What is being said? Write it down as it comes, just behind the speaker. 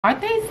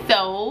Aren't they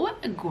so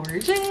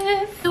gorgeous?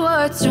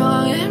 What's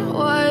wrong and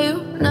why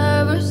you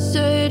never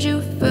said you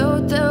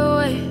felt that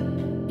way?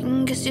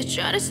 And guess you're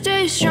trying to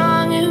stay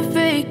strong and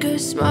fake a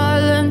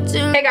smile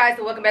until... Hey guys,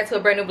 and welcome back to a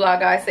brand new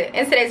vlog, guys. So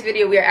in today's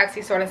video, we are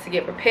actually starting to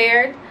get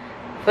prepared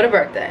for the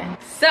birthday.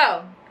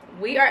 So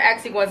we are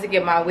actually going to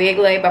get my wig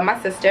laid by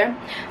my sister.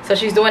 So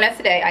she's doing that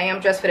today. I am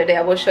dressed for the day.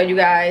 I will show you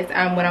guys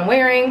what I'm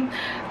wearing.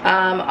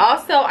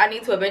 Also, I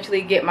need to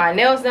eventually get my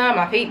nails done,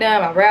 my feet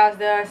done, my brows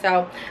done.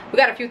 So we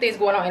got a few things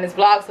going on in this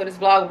vlog. So this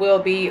vlog will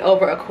be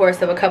over a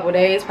course of a couple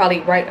days,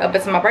 probably right up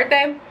until my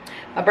birthday.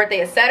 My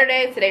birthday is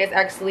Saturday. Today is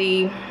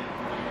actually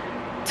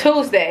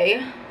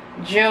Tuesday,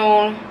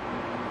 June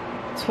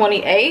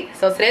 28th.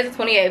 So today's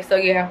the 28th. So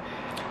yeah.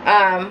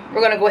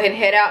 We're gonna go ahead and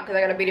head out because I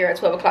gotta be there at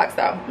 12 o'clock,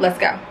 so let's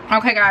go.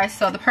 Okay guys,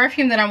 so the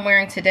perfume that I'm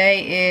wearing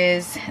today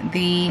is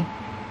the,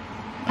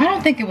 I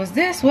don't think it was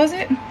this, was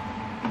it?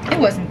 It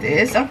wasn't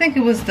this. I think it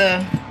was the,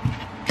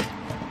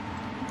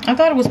 I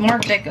thought it was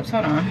Marc Jacobs.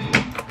 Hold on.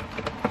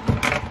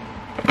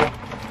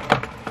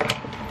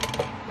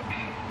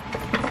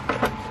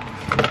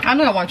 I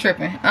know I wasn't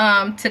tripping.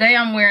 Today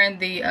I'm wearing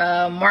the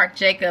Marc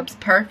Jacobs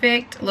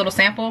Perfect little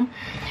sample.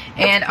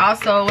 And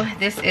also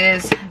this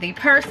is the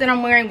purse that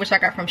I'm wearing, which I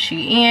got from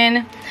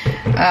Shein.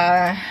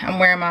 I'm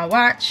wearing my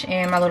watch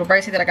and my little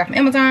bracelet that I got from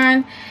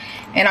Amazon.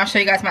 And I'll show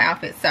you guys my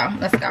outfit, so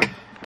let's go.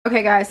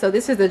 Okay guys, so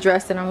this is the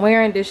dress that I'm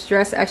wearing. This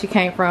dress actually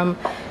came from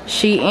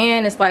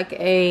Shein. It's like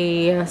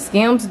a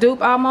Skims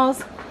dupe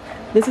almost.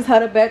 This is how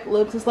the back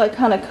looks. It's like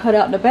kind of cut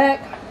out the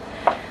back.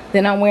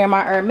 Then I'm wearing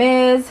my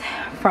Hermes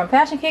from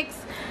Fashion Kicks.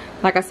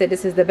 Like I said,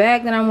 this is the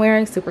bag that I'm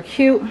wearing, super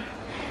cute.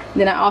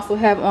 Then I also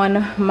have on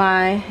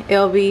my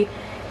LV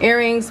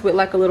earrings with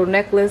like a little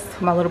necklace,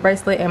 my little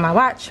bracelet, and my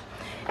watch.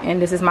 And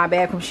this is my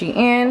bag from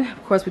Shein.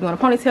 Of course, we're doing a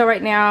ponytail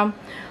right now.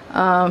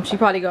 She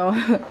probably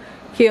gonna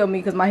kill me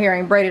because my hair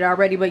ain't braided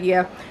already. But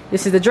yeah,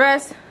 this is the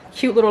dress.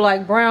 Cute little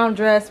like brown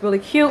dress, really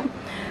cute.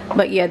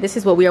 But yeah, this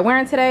is what we are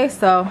wearing today.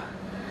 So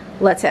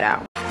let's head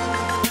out.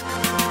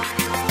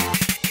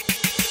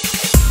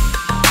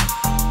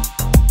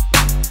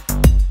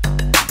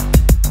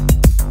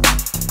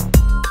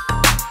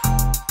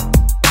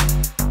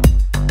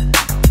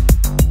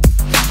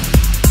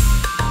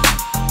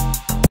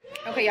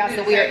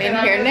 So we are in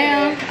here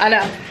now. I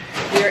know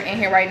we are in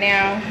here right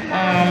now,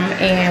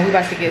 and we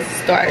about to get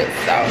started.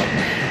 So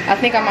I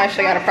think I might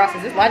show y'all the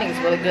process. This lighting is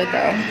really good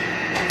though.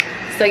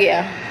 So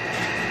yeah,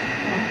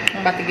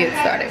 I'm about to get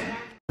started.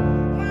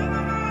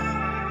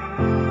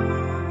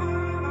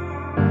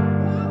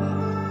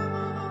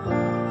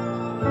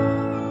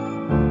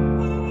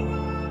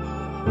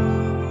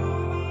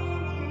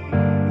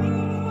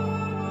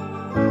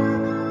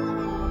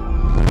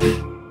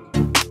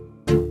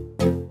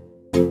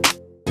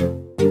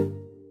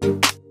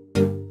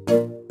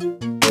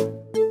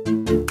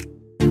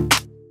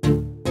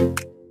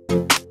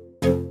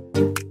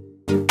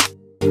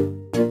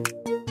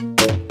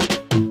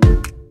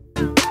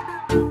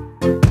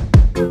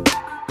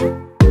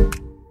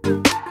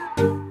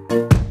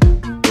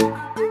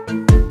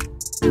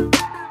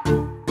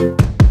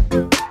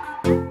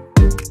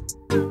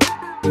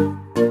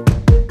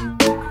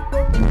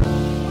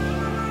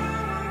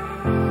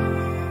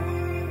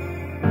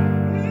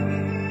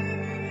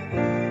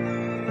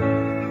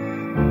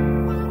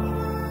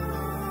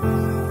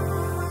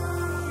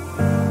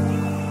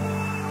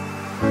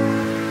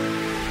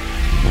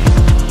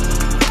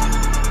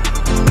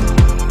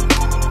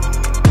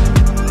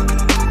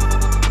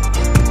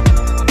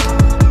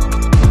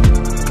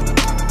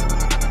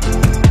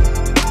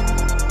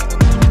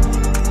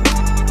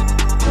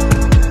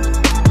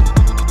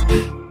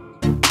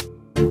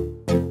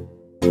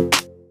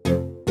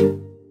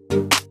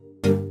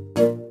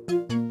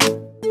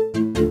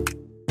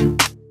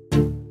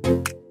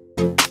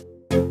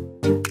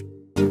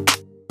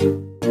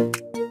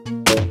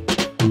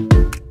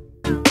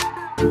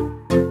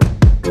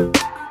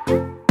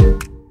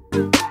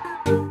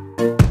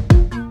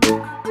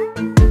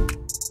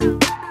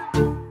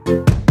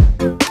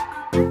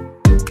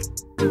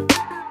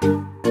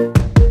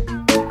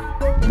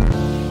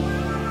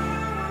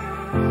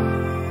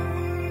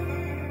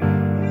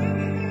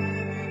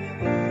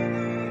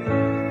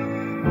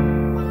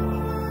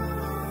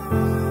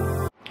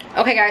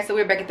 Okay guys, so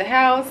we're back at the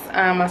house.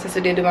 My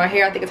sister did do my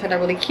hair. I think it turned out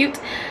really cute.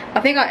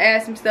 I think I'll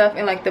add some stuff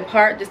in like the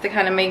part just to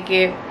kind of make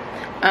it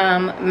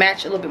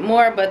match a little bit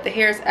more, but the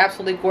hair is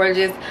absolutely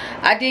gorgeous.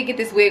 I did get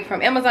this wig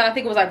from Amazon. I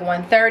think it was like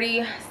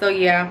 $130. So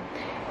yeah,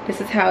 this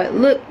is how it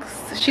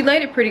looks. She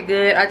laid it pretty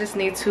good. I just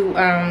need to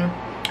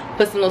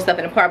put some little stuff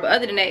in the part, but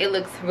other than that, it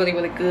looks really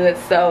good.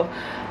 So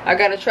I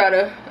gotta try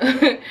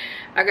to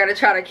I gotta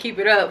try to keep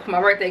it up for my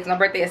birthday, because my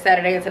birthday is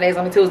Saturday and today's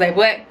only Tuesday.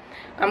 But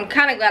I'm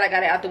kind of glad I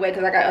got it out the way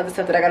because I got other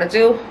stuff that I gotta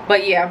do.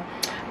 But yeah,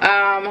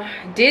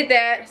 did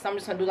that. So I'm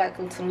just gonna do like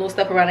some little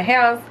stuff around the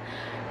house.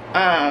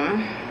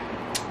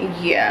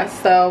 Yeah,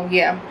 so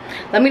yeah,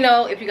 let me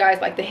know if you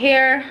guys like the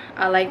hair.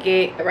 I like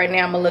it. Right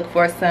now I'm gonna look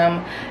for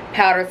some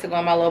powder to go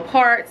on my little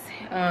parts,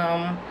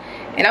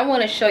 and I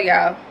want to show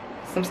y'all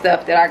some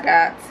stuff that I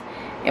got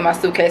in my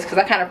suitcase because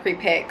I kind of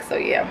pre-packed. So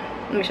yeah,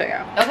 let me show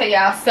y'all. Okay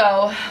y'all,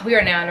 so we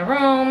are now in the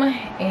room,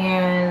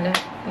 and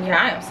yeah,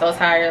 I am so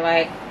tired.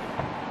 Like,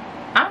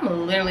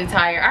 I'm literally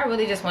tired. I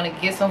really just want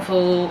to get some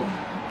food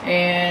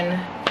and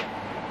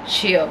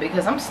chill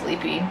because I'm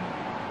sleepy.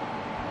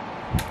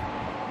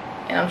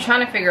 And I'm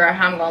trying to figure out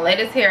how I'm gonna lay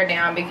this hair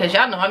down because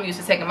y'all know I'm used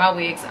to taking my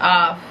wigs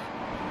off.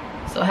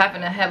 So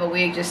having to have a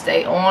wig just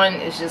stay on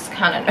is just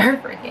kind of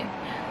nerve-wracking.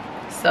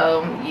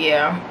 So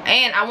yeah,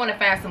 and I want to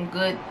find some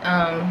good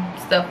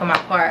stuff for my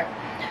part.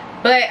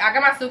 But I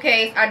got my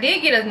suitcase. I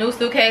did get a new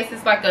suitcase.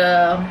 It's like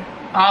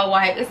a all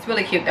white. It's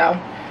really cute though.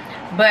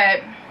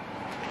 But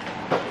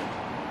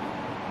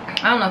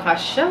I don't know if I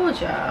showed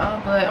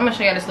y'all, but I'm gonna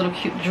show y'all this little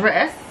cute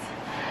dress.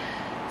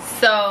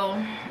 So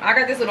I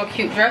got this little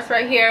cute dress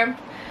right here.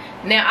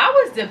 Now I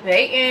was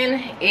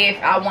debating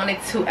if I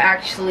wanted to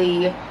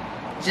actually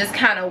just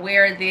kind of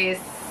wear this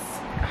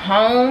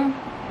home,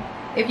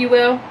 if you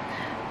will,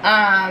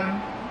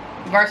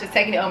 versus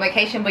taking it on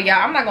vacation. But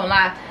y'all, I'm not gonna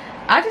lie,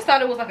 I just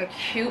thought it was like a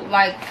cute,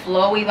 like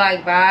flowy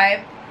like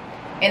vibe,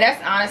 and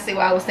that's honestly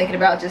why I was thinking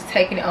about just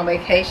taking it on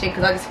vacation,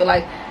 because I just feel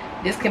like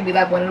this can be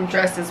like one of them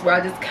dresses where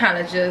I just kind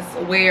of just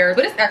wear.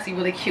 But it's actually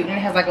really cute, and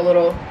it has like a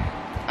little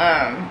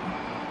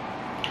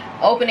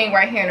opening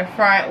right here in the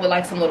front with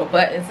like some little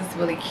buttons. It's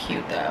really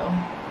cute though.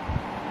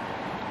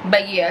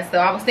 But yeah, so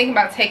I was thinking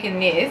about taking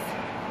this,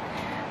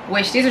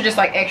 which these are just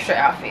like extra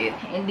outfits.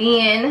 And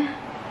then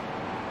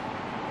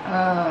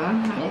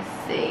let me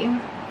see,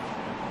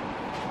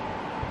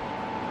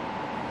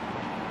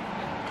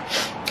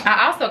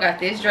 I also got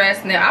this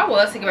dress. Now I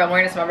was thinking about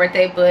wearing this for my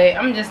birthday, but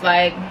I'm just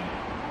like,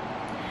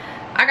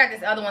 I got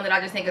this other one that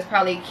I just think is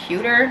probably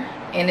cuter,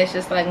 and it's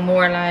just like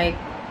more like,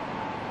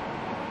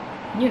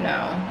 you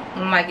know,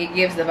 like it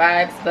gives the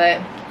vibes.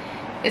 But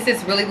it's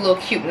this really little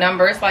cute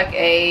number. It's like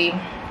a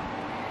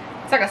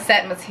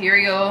satin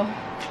material,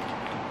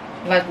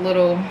 like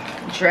little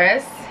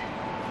dress,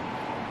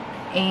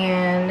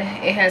 and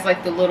it has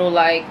like the little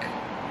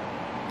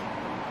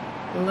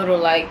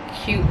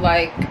cute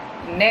like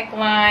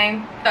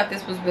neckline. I thought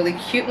this was really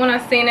cute when I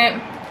seen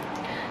it.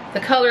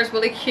 The color is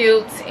really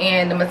cute,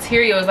 and the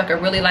material is like a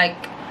really like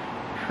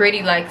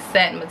pretty like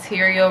satin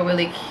material,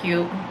 really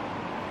cute.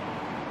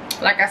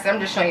 Like I said, I'm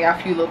just showing y'all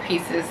a few little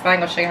pieces. I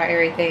ain't gonna show y'all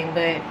everything,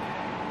 but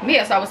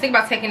yeah, so I was thinking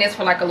about taking this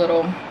for like a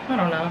little, I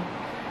don't know,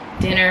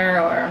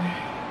 dinner or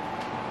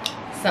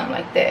something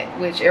like that,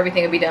 which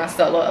everything would be done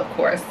solo, of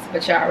course,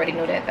 but y'all already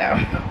knew that though.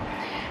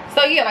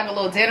 So yeah, like a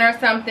little dinner or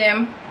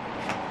something.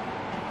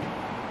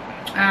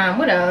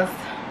 What else?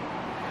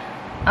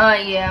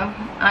 Yeah,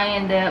 I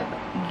end up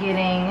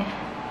getting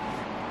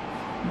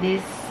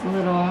this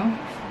little,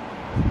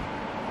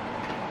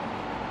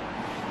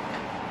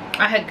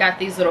 I had got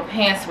these little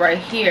pants right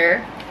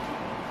here,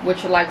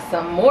 which are like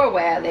some more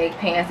wide leg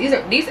pants.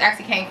 These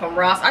actually came from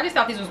Ross. I just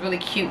thought these was really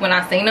cute when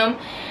I seen them,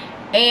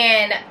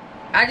 and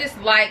I just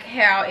like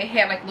how it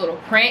had like a little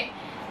print.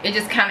 It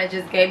just kind of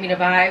just gave me the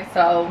vibe.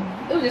 So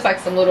it was just like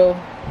some little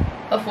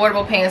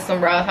affordable pants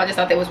from Ross. I just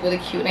thought that was really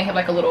cute. And they have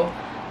like a little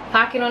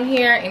pocket on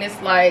here, and it's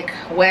like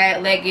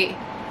wide legged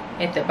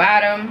at the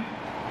bottom.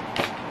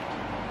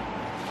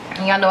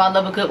 And y'all know I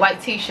love a good white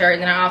t-shirt.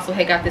 And then I also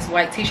had got this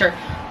white t-shirt,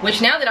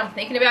 which now that I'm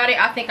thinking about it,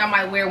 I think I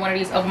might wear one of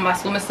these over my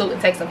swimming suit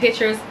and take some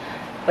pictures.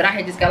 But I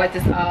had just got like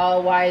this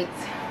all white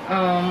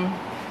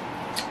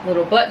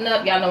little button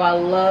up. Y'all know I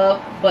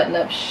love button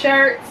up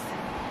shirts,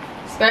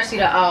 especially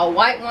the all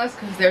white ones,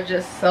 because they're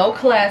just so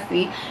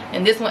classy.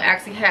 And this one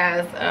actually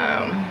has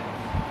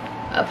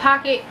a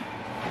pocket.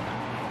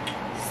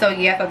 So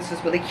yeah, I thought this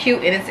was really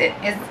cute, and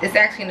it's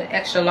actually an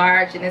extra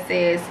large, and it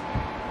says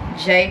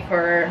J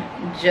for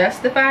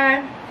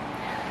Justify.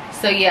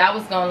 So yeah, I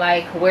was gonna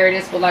like wear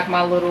this with like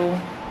my little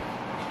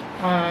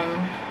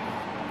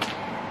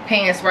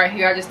pants right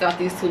here. I just thought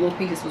these two little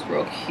pieces was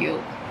real cute.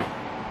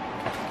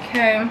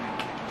 Okay.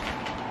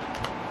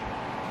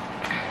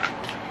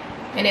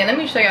 And then let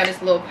me show y'all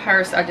this little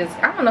purse. I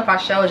don't know if I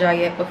showed y'all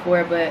yet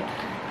before, but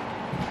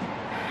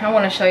I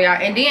want to show y'all.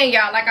 And then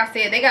y'all, like I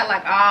said, they got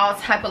like all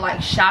type of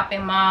like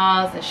shopping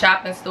malls and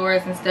shopping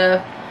stores and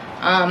stuff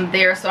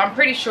there. So I'm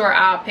pretty sure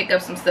I'll pick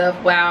up some stuff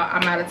while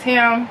I'm out of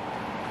town.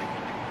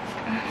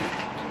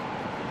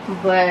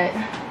 But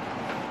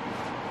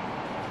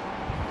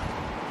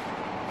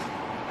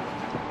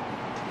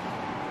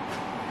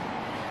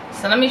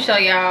so let me show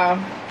y'all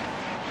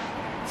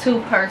two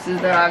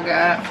purses that I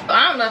got.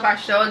 I don't know if I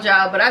showed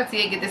y'all, but I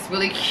did get this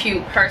really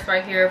cute purse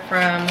right here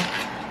from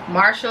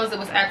Marshalls. It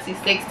was actually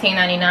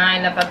 $16.99.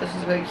 I thought this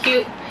was really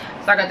cute,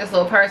 so I got this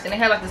little purse, and it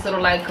had like this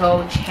little like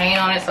gold chain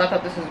on it. So I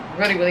thought this was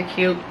really, really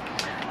cute.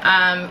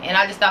 And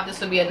I just thought this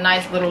would be a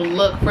nice little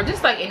look for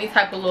just like any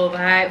type of little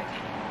vibe.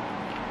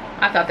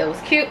 I thought that was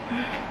cute.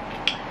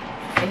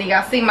 And then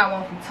y'all see my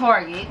one from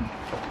Target,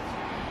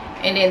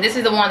 and then this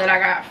is the one that I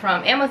got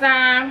from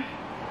Amazon,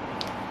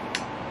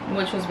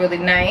 which was really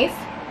nice.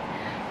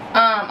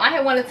 I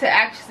had wanted to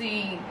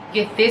actually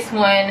get this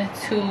one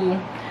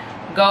to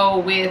go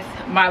with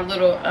my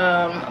little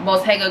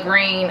Bottega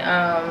green,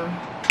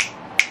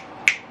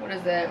 what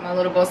is that, my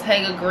little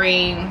Bottega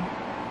green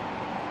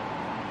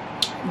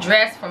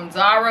dress from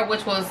Zara,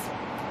 which was,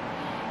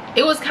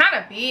 it was kind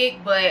of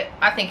big, but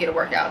I think it'll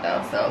work out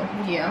though. So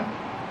yeah,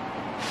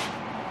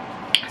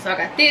 so I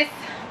got this,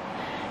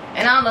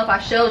 and I don't know if I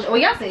showed you, well,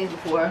 y'all seen this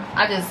before.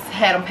 I just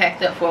had them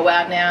packed up for a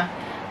while now.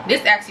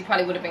 This actually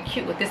probably would have been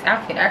cute with this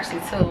outfit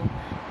actually too,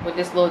 with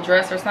this little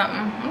dress or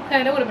something.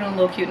 Okay, that would have been a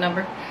little cute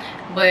number.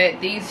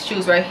 But these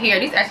shoes right here,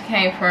 these actually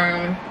came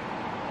from,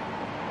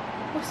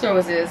 what store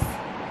was this?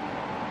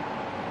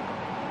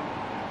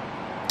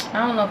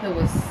 I don't know if it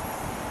was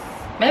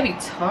maybe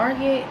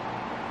Target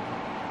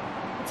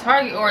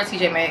or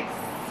TJ Maxx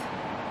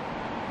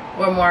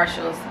or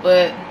Marshalls,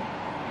 but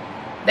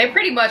they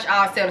pretty much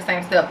all sell the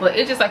same stuff. But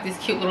it's just like these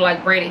cute little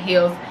like braided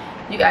heels.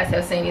 You guys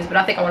have seen these, but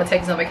I think I want to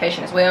take these on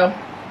vacation as well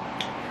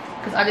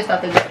because I just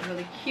thought they looked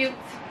really cute.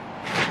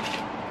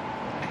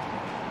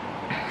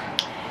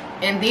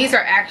 And these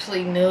are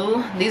actually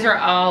new. These are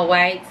all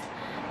white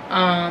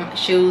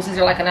shoes. These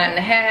are like a 9.5,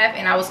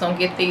 and I was gonna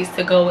get these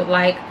to go with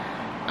like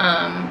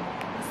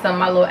some of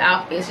my little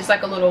outfits. Just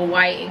like a little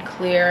white and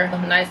clear,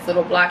 nice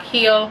little block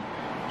heel.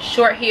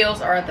 Short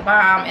heels are at the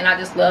bottom, and I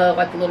just love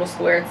like the little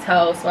square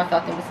toe, so I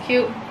thought that was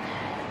cute.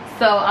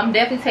 So I'm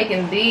definitely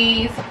taking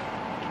these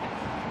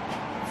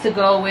to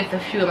go with a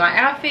few of my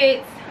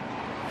outfits.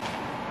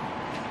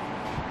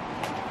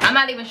 I'm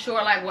not even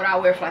sure like what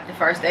I'll wear for like the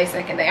first day,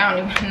 second day. I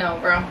don't even know,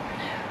 bro.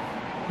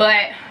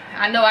 But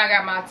I know I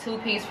got my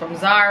 2-piece from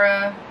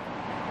Zara.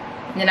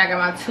 And then I got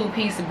my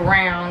 2-piece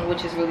brown,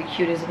 which is really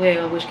cute as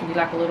well, which can be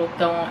like a little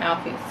throw-on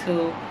outfit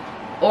too,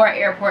 or an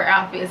airport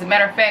outfit. As a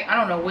matter of fact, I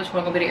don't know which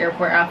one gonna be the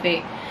airport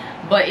outfit,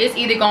 but it's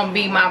either gonna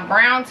be my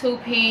brown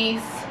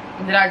 2-piece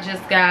that I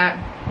just got,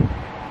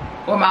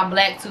 or my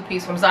black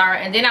 2-piece from Zara.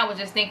 And then I was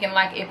just thinking,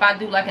 like, if I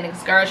do like an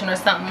excursion or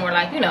something, or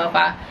like, you know, if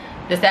I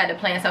decide to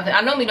plan something.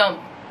 I normally don't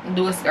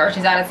do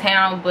excursions out of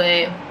town,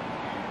 but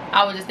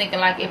I was just thinking,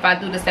 like, if I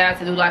do decide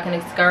to do like an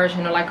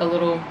excursion or like a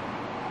little,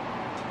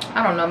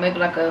 I don't know, maybe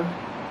like a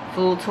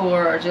food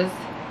tour or just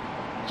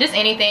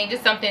anything,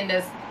 just something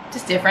that's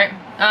just different,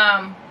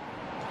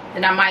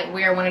 then I might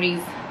wear one of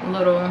these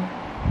little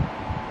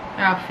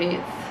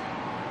outfits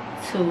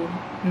too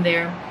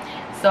there.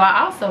 So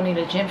I also need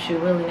a gym shoe,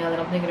 really, now that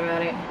I'm thinking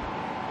about it.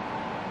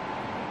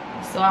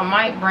 So I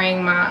might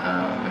bring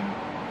my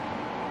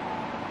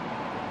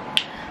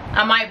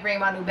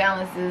New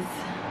Balances,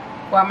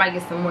 or I might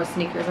get some more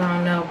sneakers, I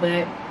don't know.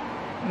 But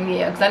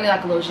yeah, because I need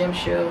like a little gym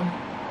shoe.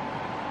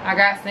 I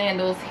got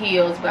sandals,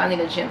 heels, but I need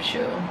a gym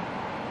shoe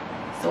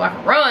so I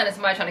can run if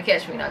somebody trying to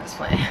catch me. Not just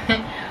playing.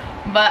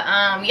 But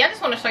yeah, I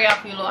just want to show y'all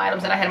a few little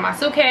items that I had in my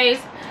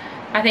suitcase.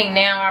 I think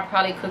now I'll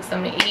probably cook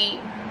something to eat,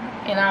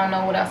 and I don't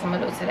know what else I'm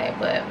gonna do today,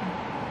 but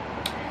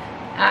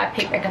I'll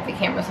pick back up the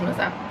camera as soon as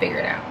I figure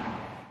it out.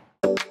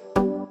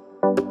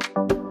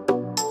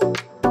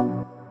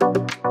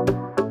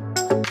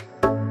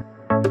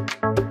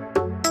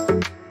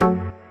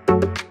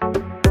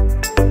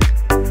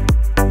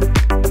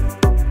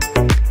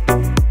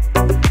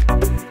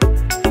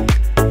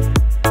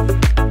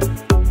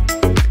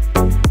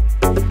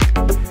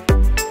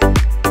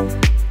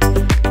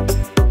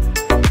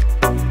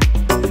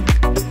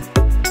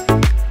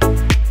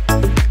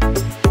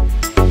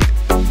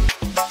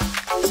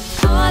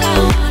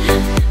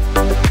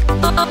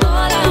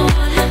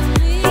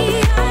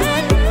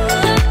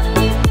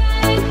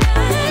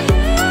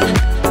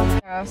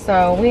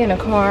 So we in the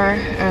car.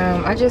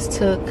 I just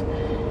took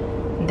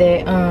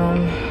that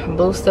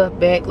blue stuff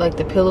back, like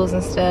the pillows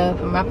and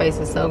stuff. My face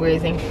is so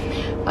greasy.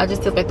 I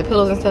just took like the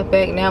pillows and stuff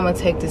back. Now I'm gonna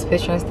take this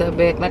picture and stuff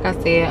back. Like I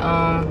said,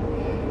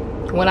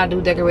 when I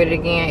do decorate it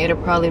again,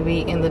 it'll probably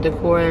be in the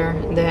decor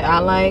that I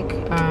like.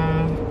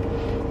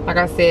 Like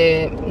I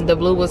said, the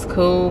blue was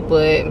cool,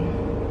 but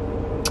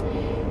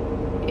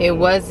it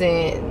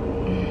wasn't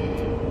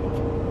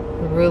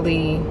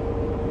really,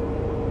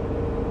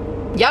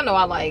 y'all know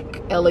I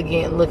like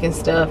elegant looking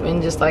stuff,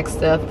 and just like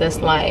stuff that's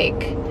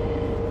like,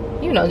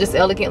 you know, just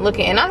elegant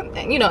looking. And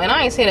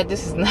I ain't saying that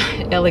this is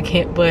not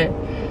elegant, but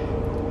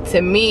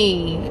to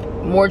me,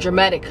 more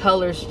dramatic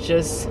colors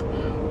just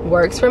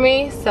works for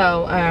me.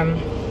 So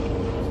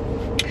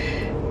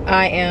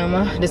I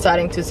am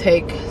deciding to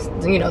take,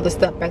 you know, the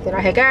stuff back that I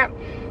had got.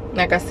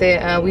 Like I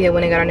said, we had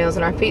went and got our nails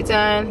and our feet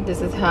done.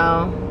 This is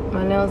how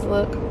my nails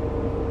look.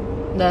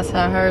 That's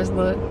how hers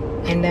look.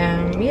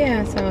 And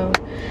yeah, so,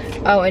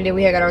 oh, and then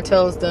we had got our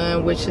toes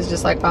done, which is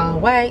just like all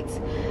white.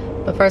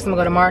 But first I'm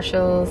gonna go to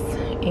Marshall's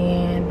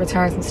and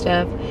return some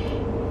stuff.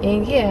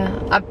 And yeah,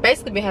 I've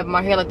basically been having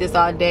my hair like this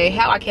all day.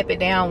 How I kept it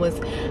down was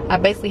I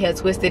basically had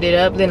twisted it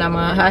up. Then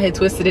I had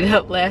twisted it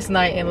up last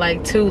night in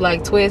like 2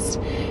 like twists,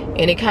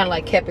 and it kind of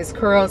like kept its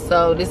curls.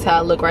 So this is how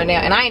I look right now,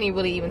 and I ain't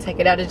really even take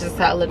it out. It's just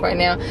how I look right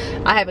now.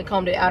 I haven't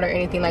combed it out or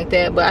anything like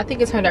that, but I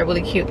think it turned out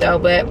really cute though.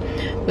 But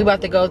we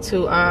about to go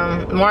to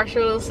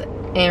Marshall's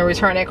and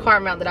return that car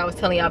mount that I was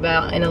telling y'all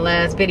about in the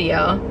last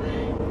video.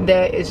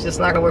 That is just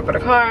not gonna work for the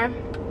car.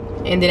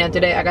 And then after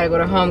that, I gotta go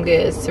to Home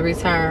Goods to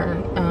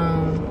return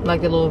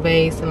like the little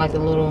vase and like the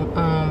little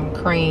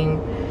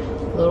cream,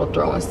 little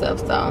throwing stuff.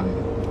 So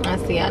I'll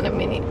see y'all in a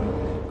minute.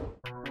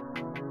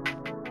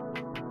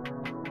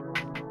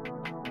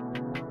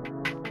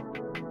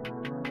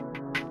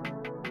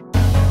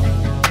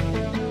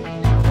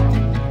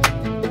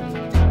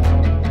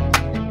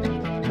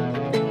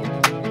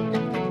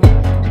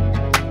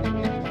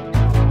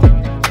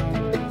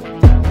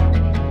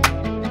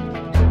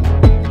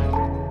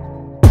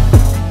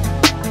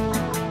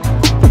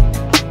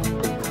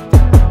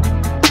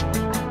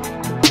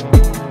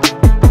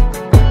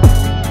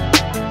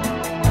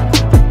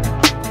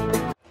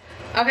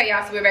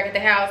 so we're back at the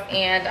house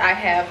and I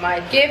have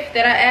my gift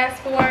that I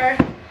asked for.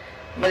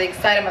 I'm really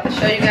excited. I'm about to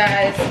show you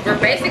guys. We're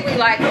basically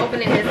like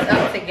opening this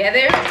up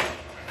together.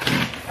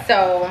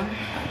 So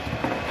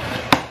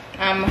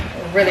I'm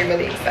really,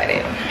 really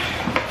excited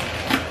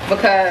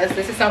because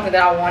this is something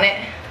that I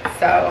wanted.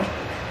 So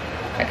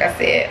like I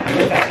said, I'm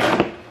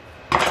excited.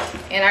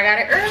 And I got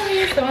it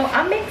early, so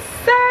I'm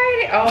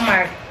excited. Oh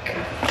my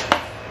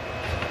God.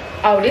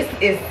 Oh, this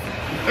is,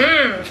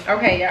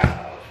 okay,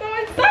 y'all. So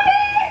excited.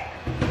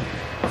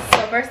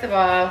 So first of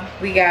all,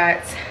 we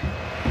got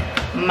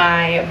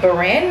my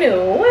brand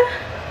new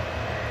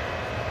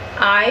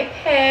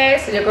iPad.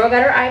 So the girl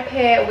got her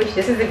iPad, which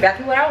this is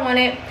exactly what I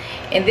wanted.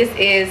 And this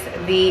is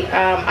the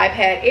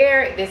iPad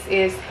Air. This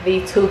is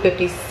the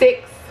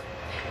 256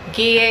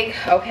 gig,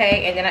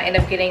 okay? And then I end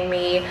up getting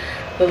me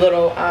the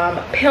little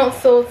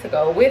pencil to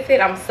go with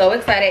it. I'm so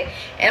excited.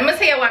 And I'm gonna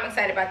tell you why I'm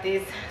excited about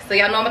this. So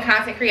y'all know I'm a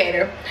content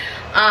creator.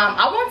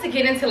 I want to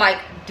get into like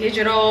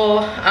digital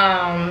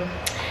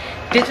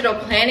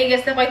planning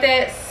and stuff like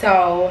that.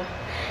 So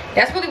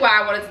that's really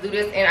why I wanted to do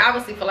this, and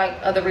obviously for like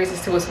other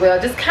reasons too as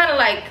well. Just kind of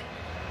like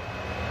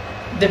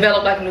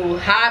develop like new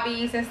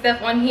hobbies and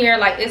stuff on here.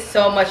 Like it's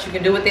so much you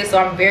can do with this, so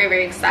I'm very,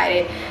 very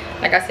excited.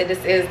 Like I said,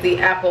 this is the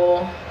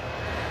Apple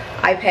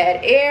iPad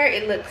Air.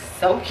 It looks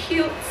so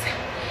cute,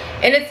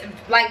 and it's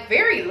like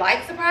very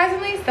light,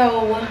 surprisingly.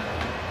 So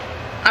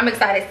I'm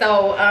excited.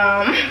 So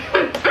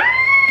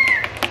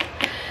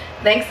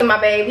thanks to my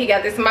babe, he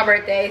got this for my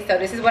birthday. So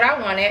this is what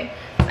I wanted.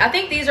 I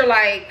think these are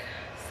like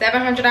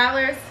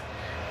 $700.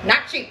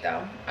 Not cheap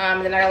though.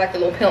 Then I got like the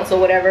little pencil,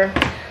 whatever,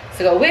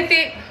 to go with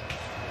it.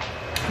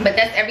 But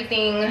that's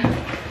everything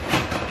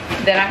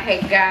that I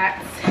had got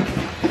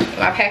in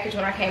my package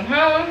when I came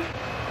home.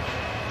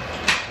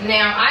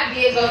 Now I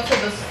did go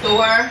to the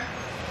store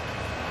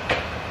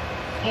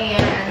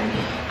and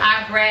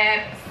I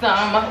grabbed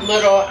some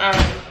little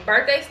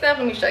birthday stuff.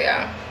 Let me show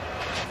y'all.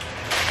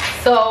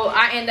 So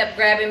I ended up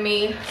grabbing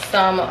me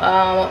some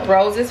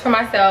roses for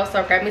myself.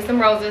 So I grabbed me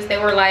some roses. They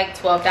were like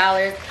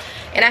 $12.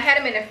 And I had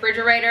them in the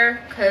refrigerator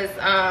because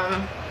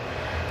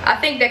I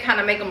think that kind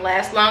of make them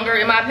last longer,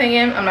 in my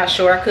opinion. I'm not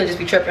sure, I could just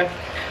be tripping.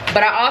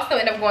 But I also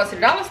ended up going to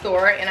the dollar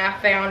store and I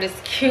found this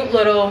cute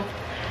little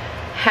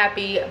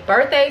happy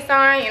birthday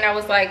sign. And I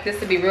was like,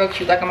 this would be real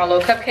cute, like on my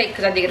little cupcake,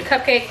 because I did get a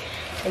cupcake.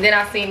 And then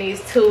I seen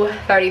these two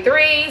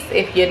 33s.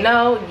 If you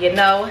know, you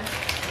know.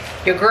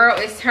 Your girl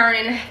is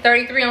turning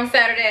 33 on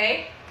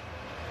Saturday.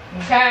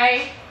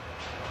 Okay.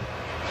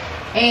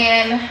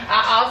 And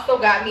I also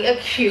got me a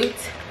cute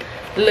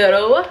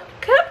little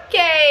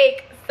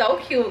cupcake. So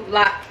cute.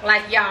 Like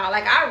y'all,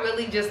 like I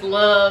really just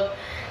love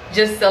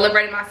just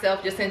celebrating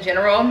myself just in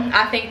general.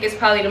 I think it's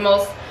probably the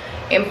most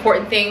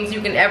important things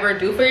you can ever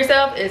do for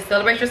yourself is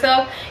celebrate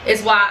yourself.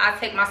 It's why I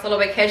take my solo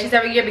vacations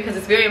every year, because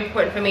it's very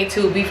important for me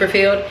to be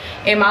fulfilled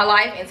in my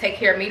life and take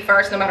care of me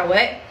first no matter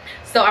what.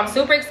 So I'm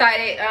super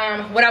excited.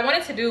 What I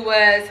wanted to do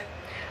was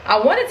I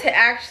wanted to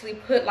actually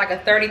put like a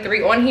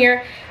 33 on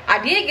here.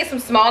 I did get some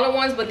smaller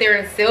ones, but they're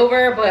in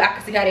silver, but I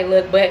can see how they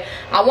look. But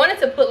I wanted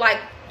to put like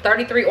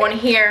 33 on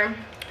here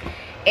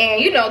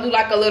and, you know, do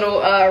like a little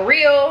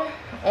reel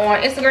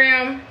on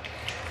Instagram,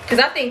 because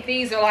I think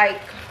these are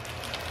like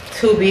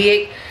too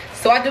big.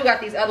 So I do got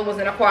these other ones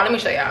in the car. Let me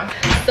show y'all.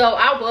 So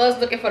I was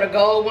looking for the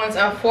gold ones.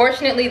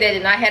 Unfortunately, they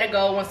did not have a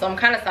gold one, so I'm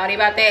kind of sorry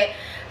about that.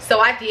 So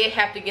I did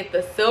have to get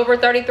the silver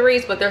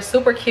 33s, but they're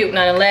super cute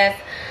nonetheless.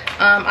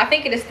 I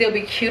think it'll still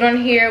be cute on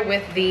here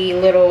with the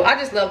little, I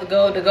just love the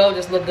gold. The gold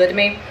just looked good to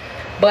me.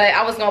 But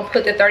I was gonna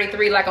put the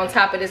 33 like on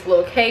top of this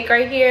little cake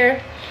right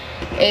here,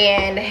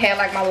 and have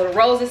like my little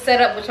roses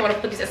set up, which I'm gonna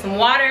put these in some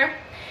water.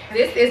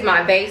 This is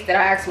my vase that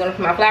I actually want to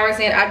put my flowers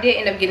in. I did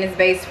end up getting this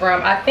vase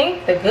from, I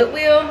think, the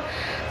Goodwill.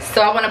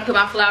 So I want to put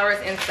my flowers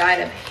inside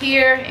of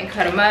here and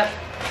cut them up.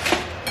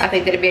 I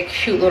think that'd be a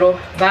cute little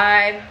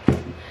vibe.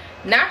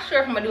 Not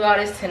sure if I'm gonna do all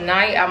this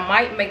tonight. I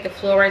might make the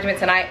floor arrangement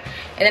tonight.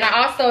 And then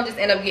I also just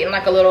end up getting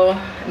like a little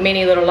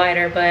mini little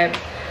lighter, but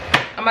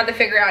I'm about to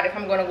figure out if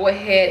I'm gonna go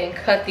ahead and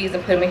cut these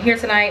and put them in here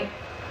tonight,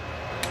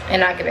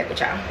 and I'll get back with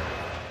y'all.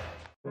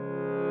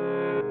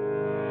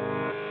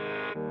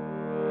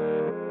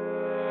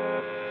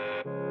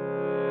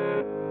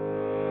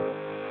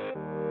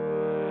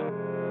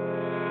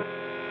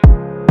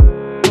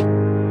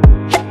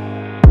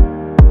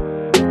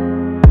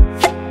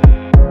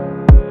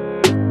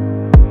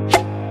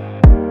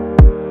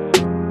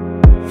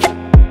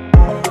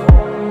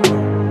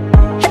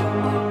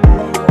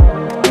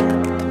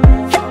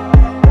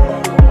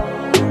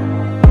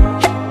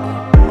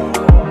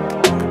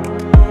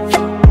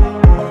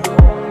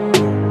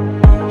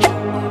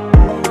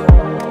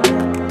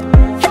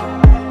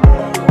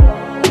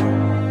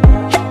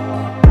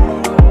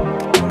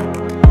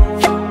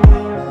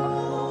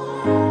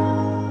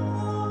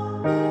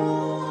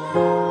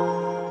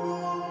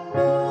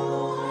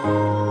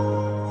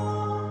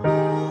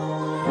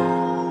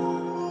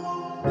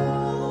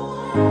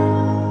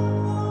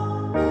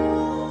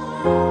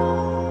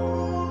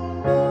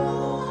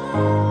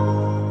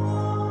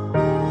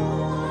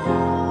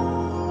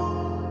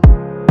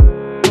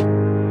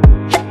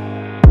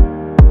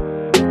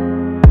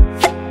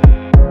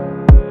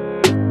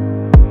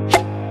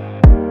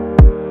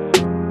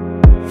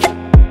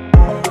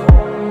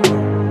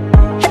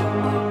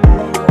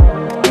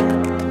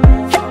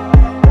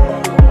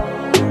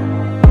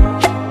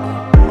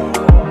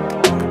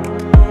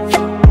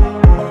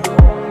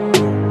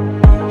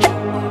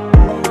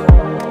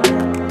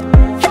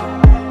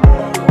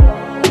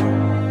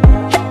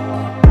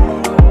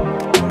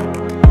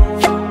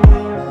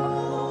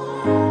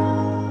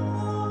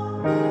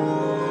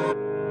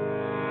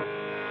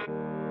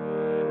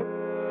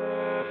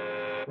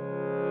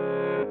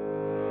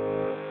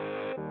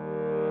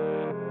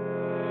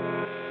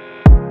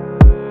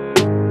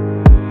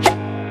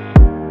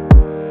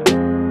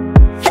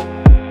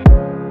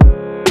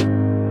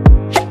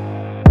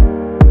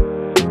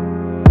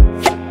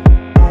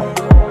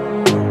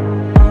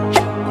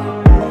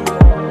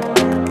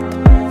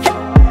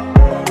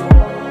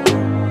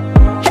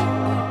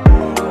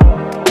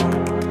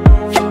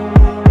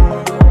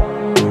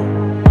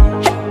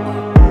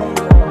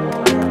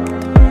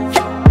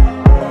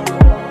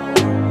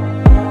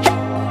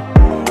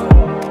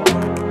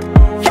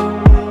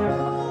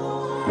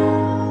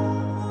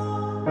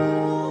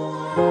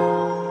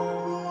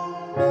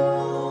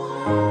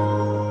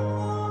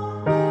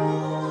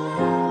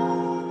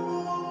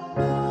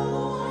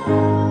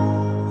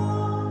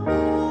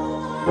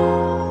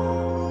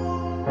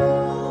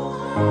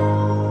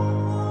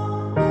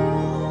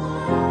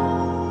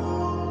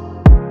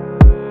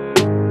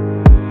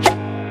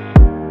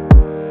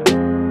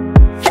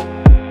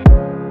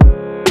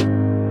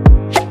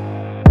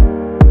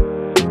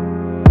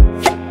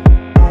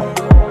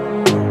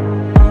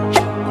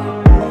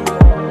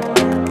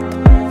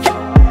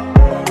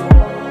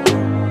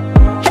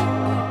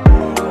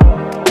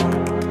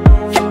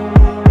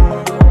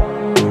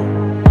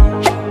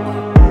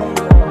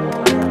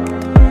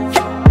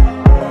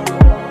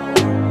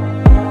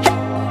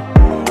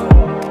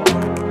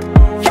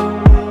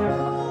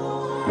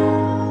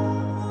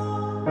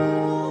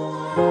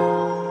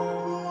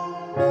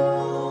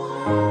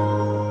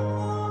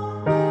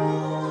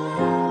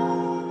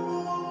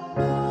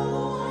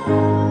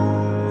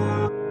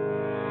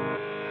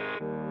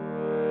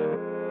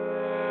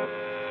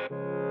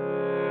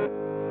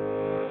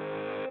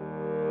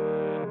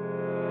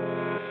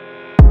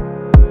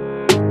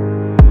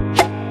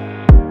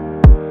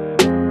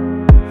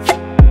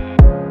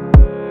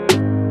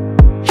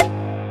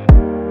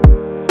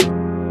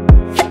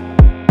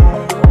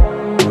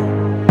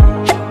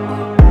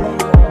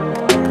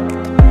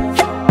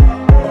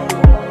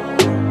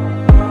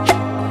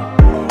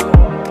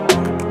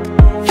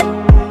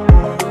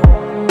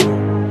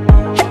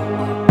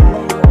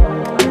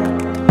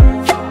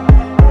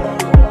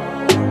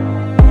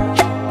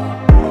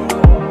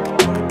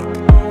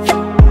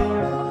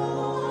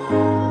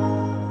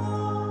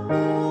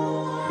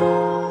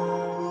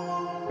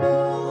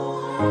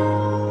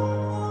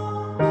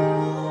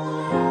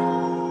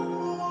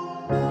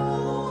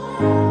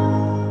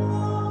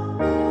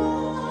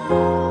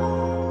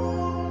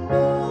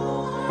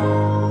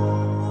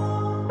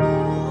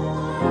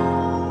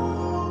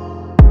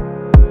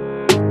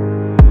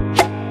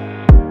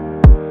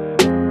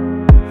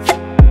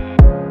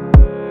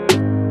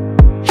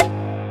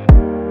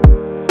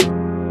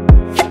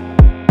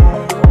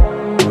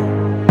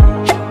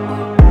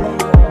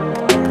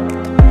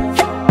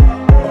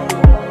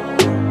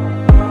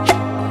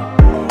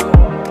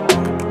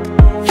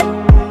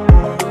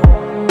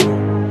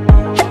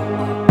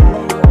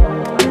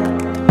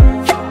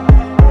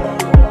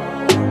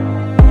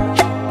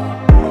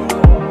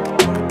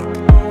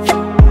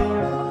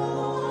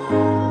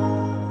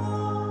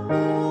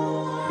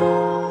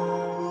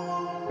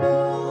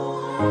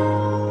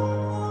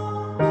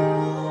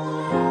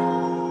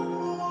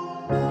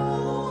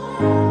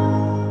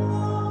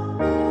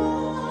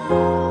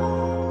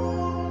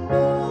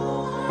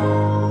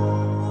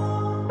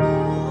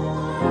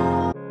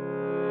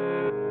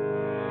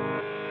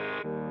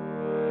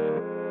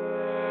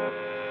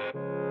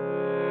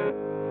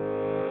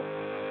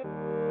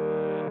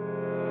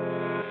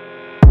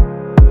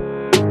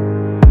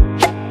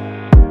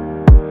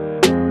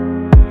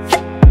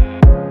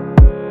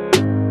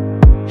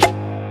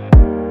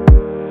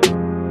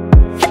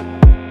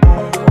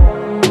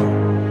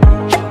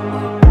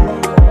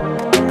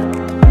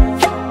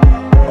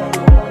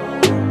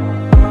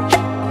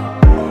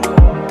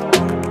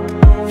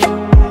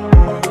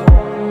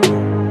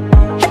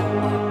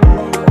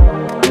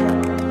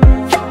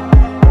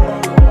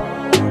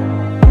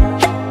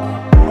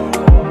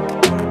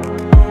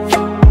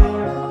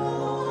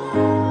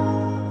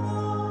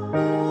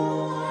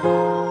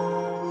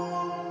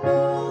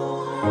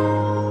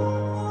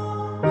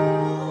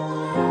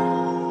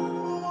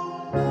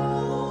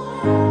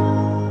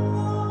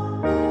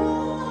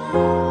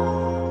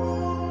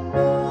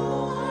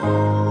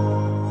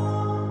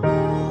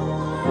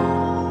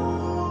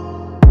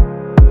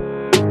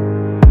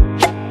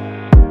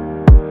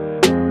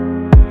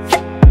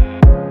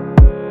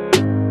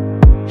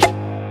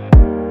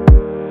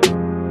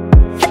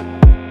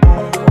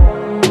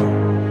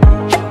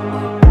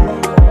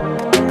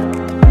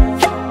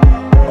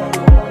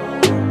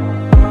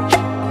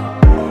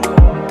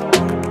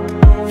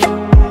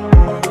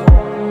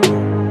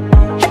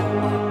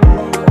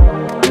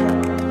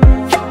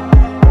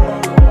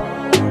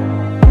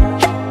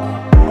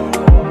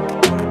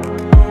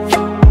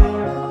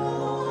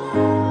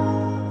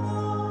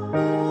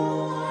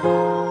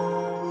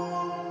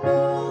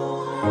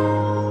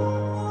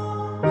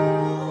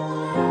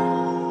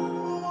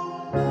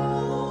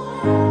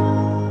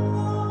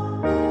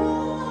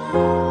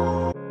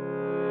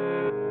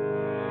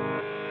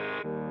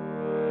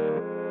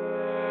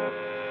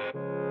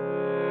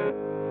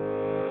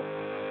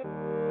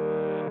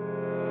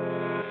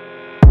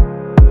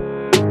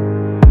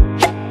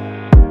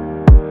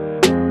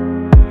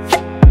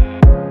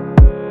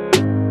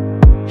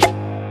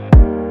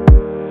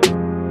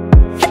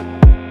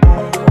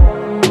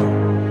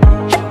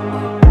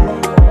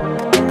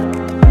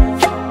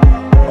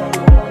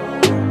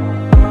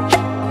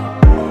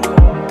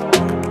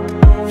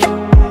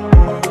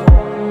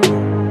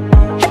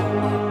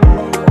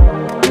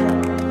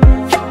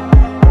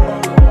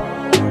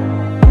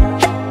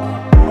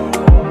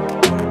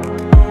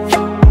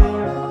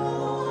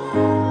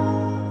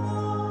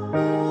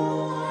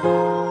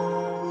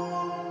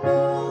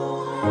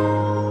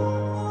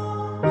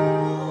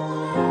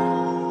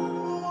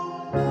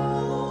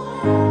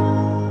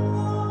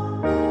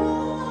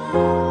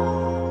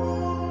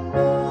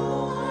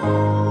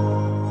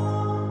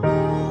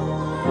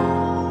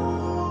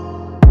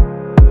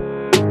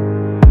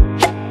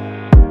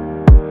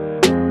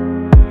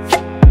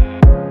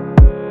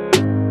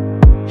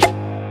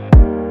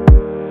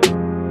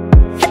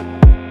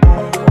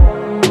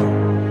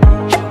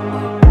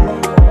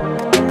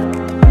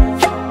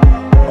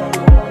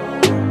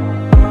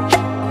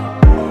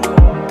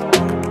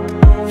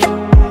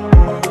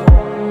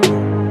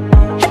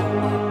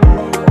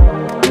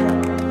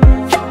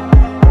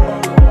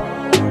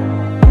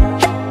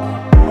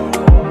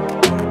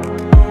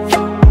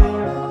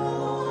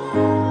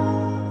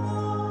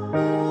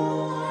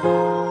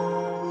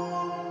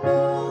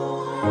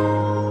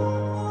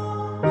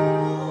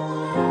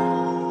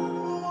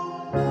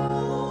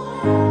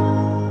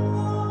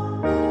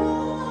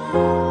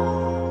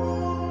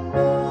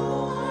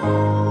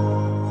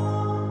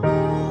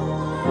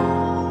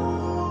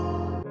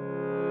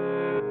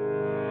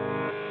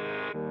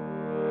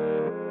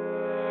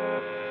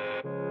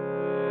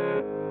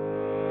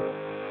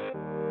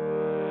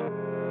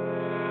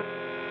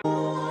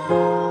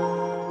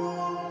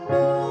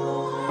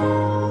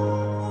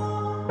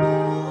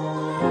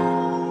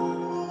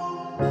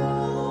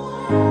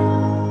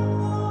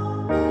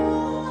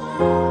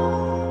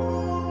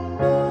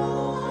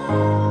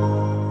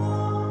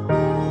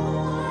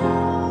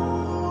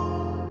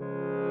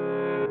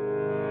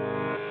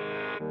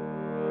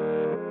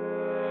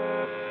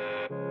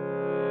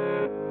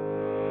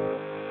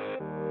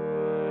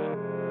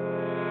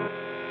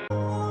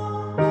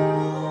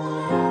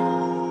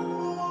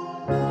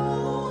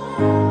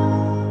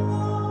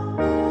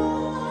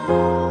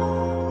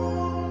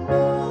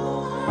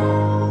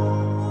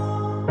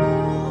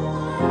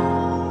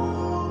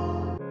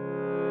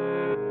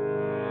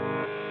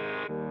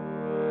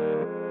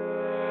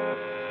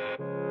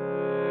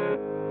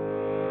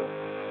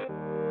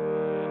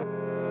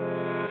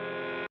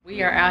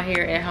 We are out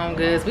here at Home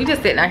Goods. We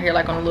just sitting out here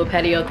like on a little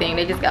patio thing.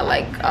 They just got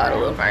like all the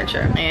little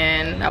furniture.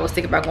 And I was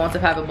thinking about going to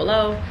Five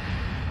Below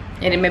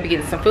and then maybe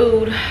getting some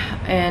food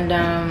and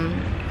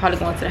probably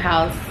going to the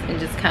house and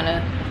just kind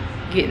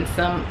of getting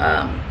some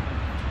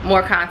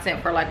more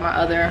content for like my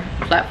other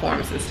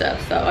platforms and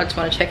stuff. So I just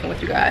want to check in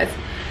with you guys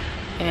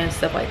and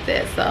stuff like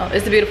that. So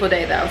it's a beautiful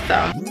day though.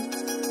 So.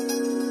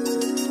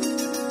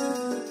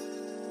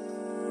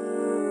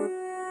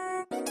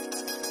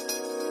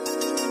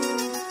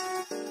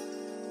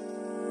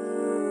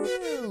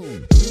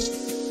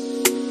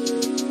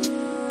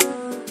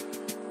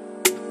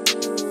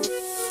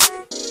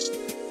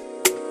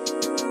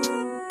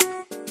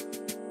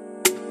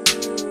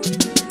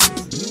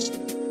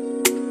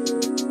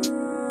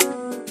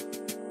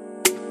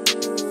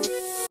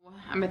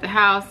 I'm at the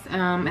house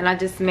and I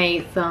just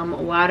made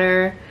some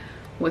water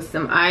with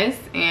some ice,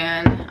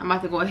 and I'm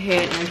about to go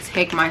ahead and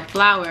take my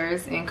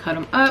flowers and cut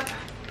them up.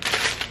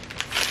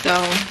 So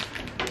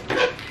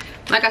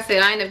like I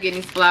said, I ended up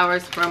getting these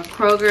flowers from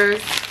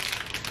Kroger's,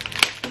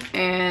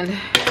 and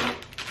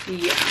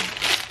yeah,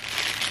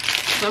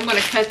 so I'm gonna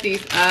cut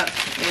these up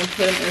and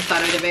put them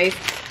inside of the vase.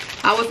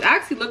 I was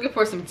actually looking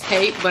for some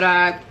tape, but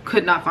I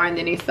could not find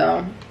any,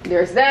 so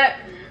there's that.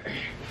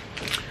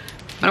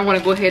 But I want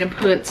to go ahead and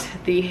put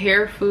the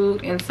hair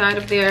food inside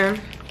of there.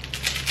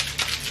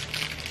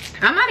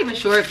 I'm not even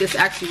sure if this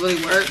actually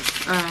really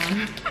works.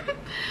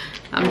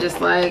 I'm just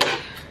like,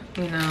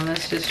 you know,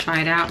 let's just try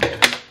it out.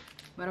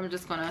 But I'm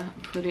just gonna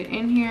put it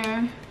in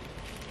here.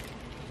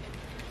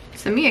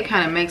 To me, it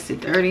kind of makes it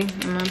dirty,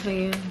 in my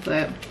opinion,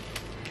 but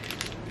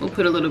we'll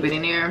put a little bit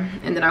in there,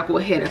 and then I'll go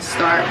ahead and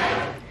start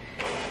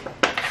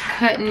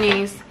cutting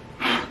these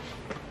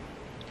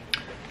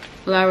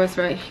flowers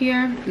right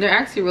here. They're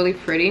actually really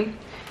pretty.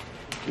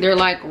 They're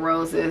like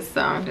roses,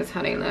 so that's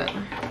how they look.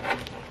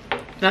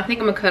 And I think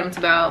I'm gonna cut them to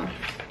about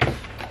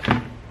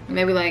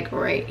maybe like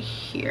right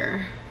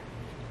here.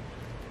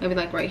 Maybe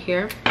like right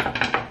here.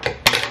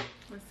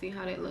 Let's see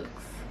how that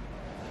looks.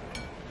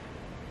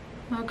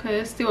 Okay,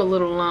 it's still a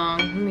little long.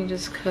 Let me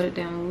just cut it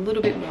down a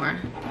little bit more,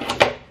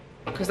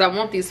 because I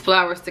want these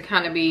flowers to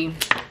kind of be,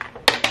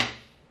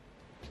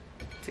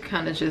 to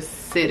kind of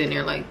just sit in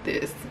there like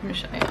this. Let me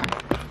show y'all.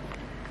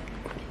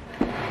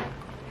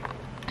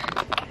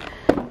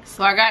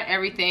 So I got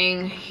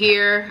everything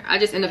here. I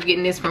just ended up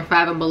getting this from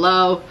Five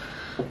Below.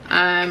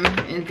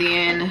 And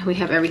then we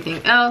have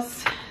everything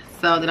else,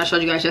 so that I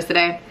showed you guys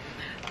yesterday.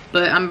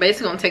 But I'm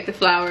basically gonna take the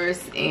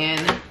flowers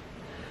and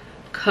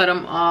cut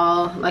them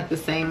all like the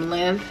same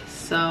length.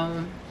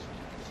 So,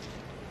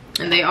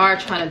 and they are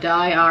trying to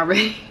die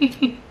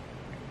already.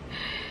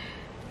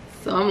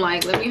 So I'm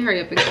like, let me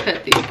hurry up and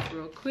cut these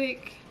real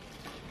quick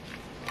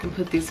and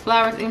put these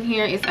flowers in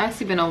here. It's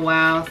actually been a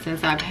while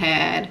since I've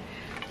had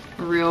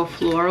real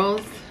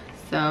florals,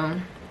 so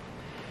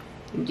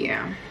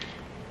yeah.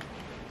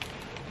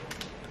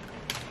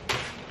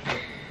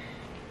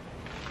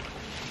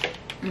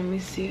 Let me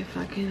see if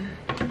I can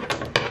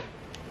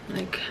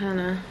like kind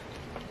of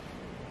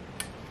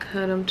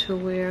cut them to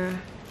where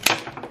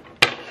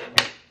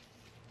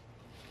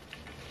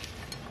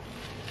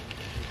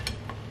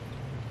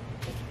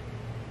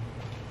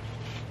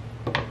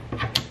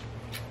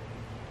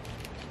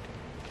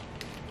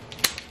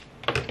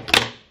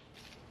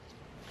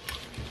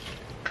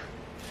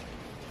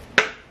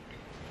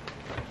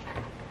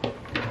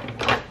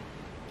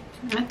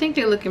I think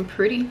they're looking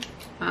pretty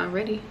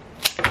already.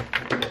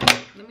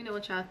 Let me know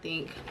what y'all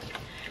think.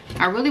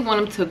 I really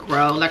want them to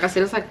grow. Like I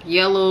said, it's like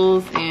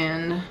yellows,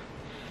 and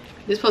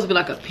this is supposed to be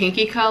like a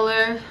pinky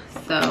color.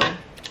 So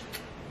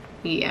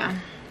yeah.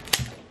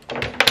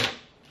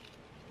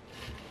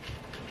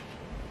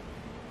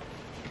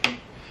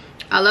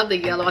 I love the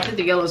yellow. I think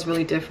the yellow is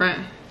really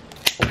different.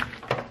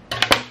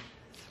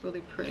 It's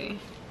really pretty.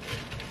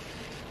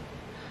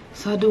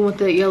 So I do want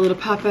that yellow to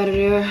pop out of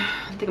there.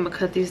 I think I'm gonna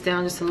cut these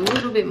down just a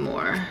little bit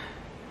more.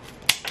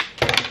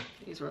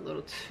 These were a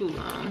little too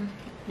long,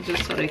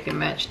 just so they can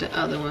match the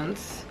other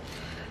ones.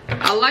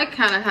 I like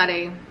kind of how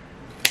they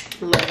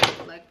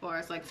look, like far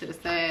as like to the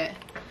side.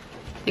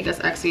 I think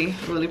that's actually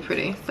really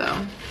pretty. So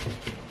I'm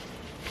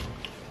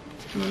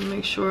gonna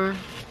make sure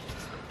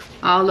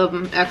all of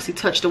them actually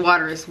touch the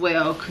water as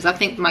well, because I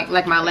think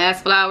like my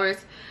last flowers,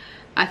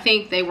 I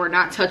think they were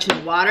not touching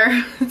the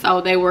water.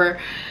 So they were,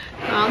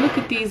 oh, look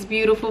at these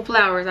beautiful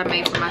flowers I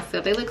made for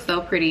myself. They look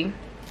so pretty.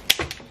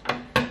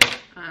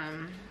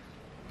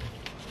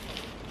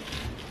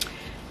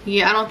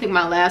 Yeah, I don't think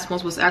my last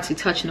ones was actually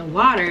touching the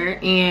water,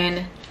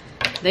 and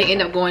they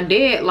end up going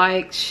dead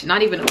like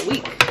not even a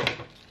week.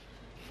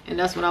 And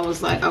that's when I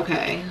was like,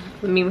 okay,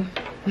 let me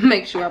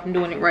make sure I'm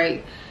doing it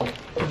right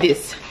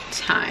this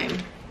time.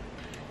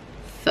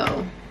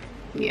 So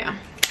yeah,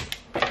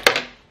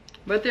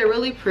 but they're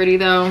really pretty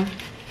though.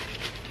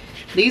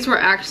 These were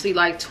actually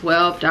like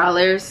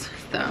 $12,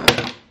 so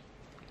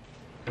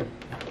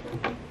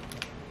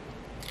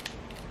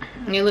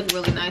they look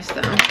really nice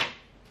though.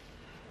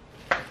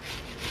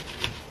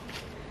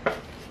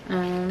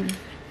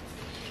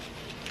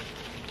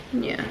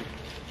 Yeah,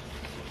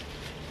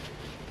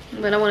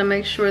 but I want to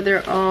make sure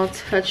they're all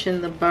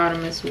touching the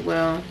bottom as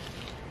well.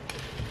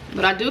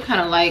 But I do kind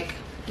of like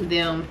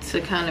them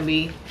to kind of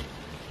be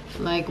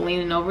like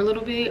leaning over a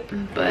little bit,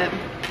 but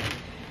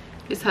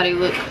this is how they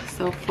look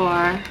so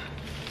far.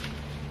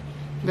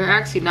 They're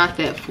actually not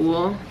that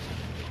full.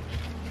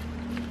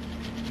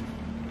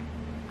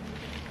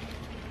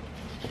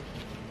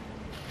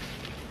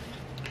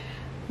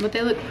 But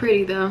they look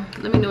pretty though.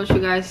 Let me know what you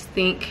guys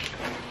think.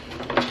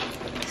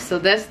 So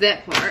that's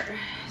that part.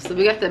 So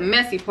we got the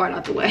messy part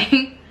out the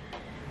way.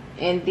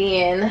 And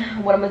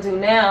then what I'm gonna do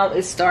now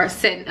is start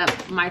setting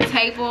up my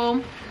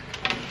table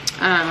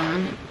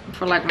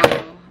for like my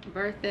little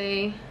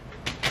birthday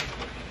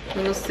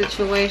little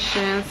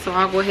situation. So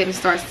I'll go ahead and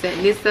start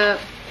setting this up,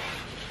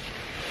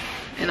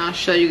 and I'll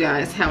show you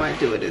guys how I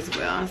do it as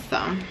well.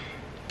 So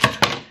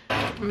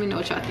let me know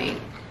what y'all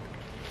think.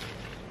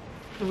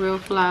 Real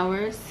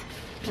flowers,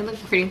 they look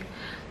pretty.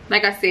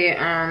 Like I said,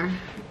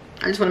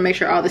 I just want to make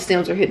sure all the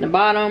stems are hitting the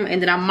bottom,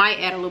 and then I might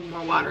add a little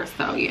more water.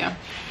 So yeah,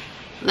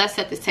 let's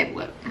set this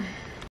table up.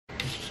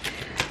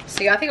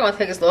 So yeah, I think I'm gonna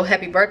take this little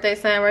happy birthday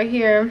sign right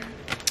here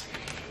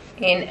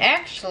and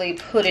actually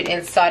put it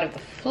inside of the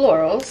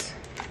florals.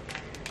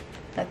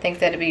 I think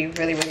that'd be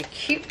really, really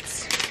cute.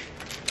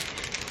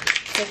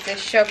 Because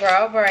it's your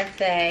girl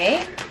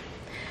birthday.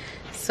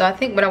 So I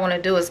think what I want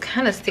to do is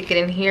kind of stick it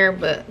in here,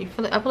 but I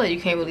feel like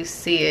you can't really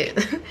see it.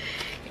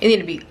 It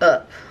needs to be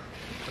up.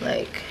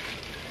 Like,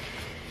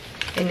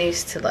 it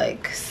needs to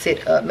like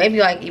sit up. Maybe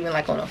like even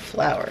like on a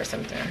flower or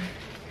something.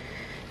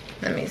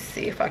 Let me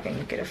see if I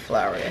can get a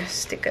flower to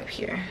stick up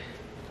here.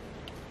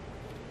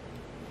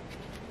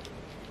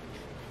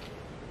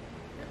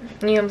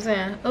 You know what I'm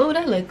saying? Oh,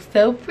 that looks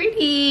so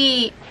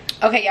pretty.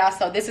 Okay, y'all,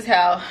 so this is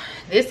how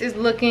this is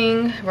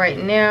looking right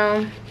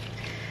now.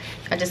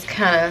 I just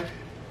kind of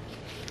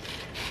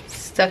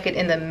stuck it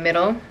in the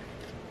middle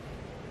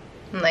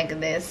like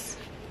this.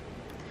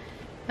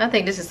 I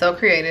think this is so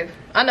creative.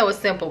 I know it's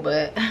simple,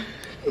 but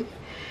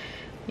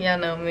y'all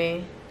know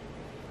me.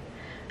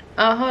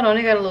 Oh, hold on,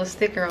 they got a little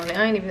sticker on it.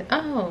 I ain't even,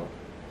 oh,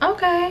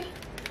 okay.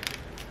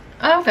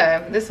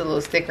 Okay, this is a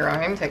little sticker on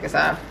it. Let me take this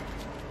off.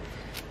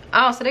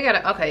 Oh, so they got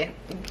a, okay.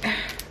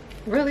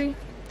 Really?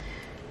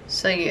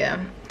 So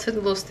yeah, took a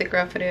little sticker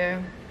off of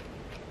there.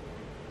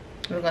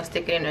 We're gonna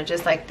stick it in there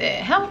just like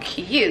that. How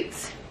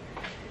cute.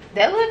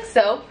 That looks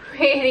so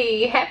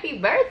pretty. Happy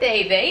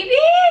birthday, baby.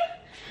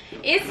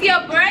 It's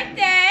your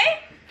birthday.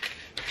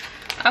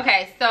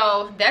 Okay,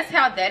 so that's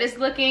how that is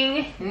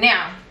looking.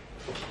 Now,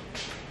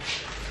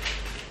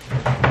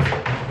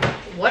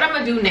 what I'm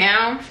gonna do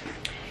now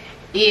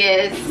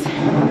is,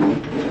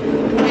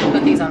 let me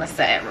put these on the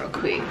side real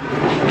quick,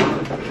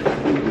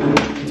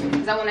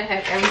 because I want to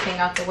have everything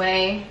out the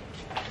way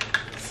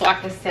so I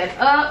can set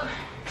up.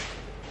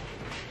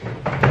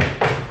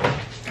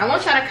 I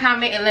want y'all to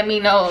comment and let me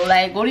know,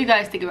 like, what do you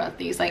guys think about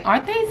these? Like,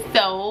 aren't they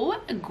so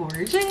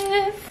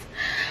gorgeous?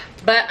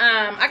 But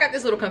I got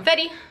this little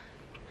confetti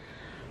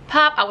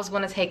pop. I was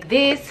gonna take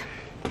this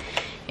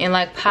and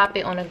like pop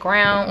it on the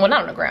ground. Well,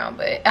 not on the ground,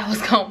 but I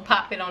was gonna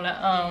pop it on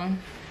the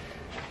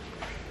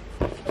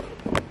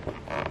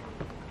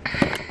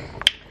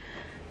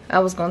I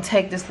was gonna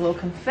take this little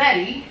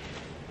confetti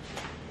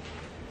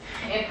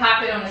and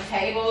pop it on the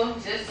table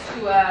just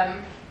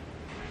to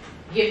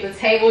give the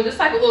table just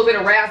like a little bit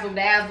of razzle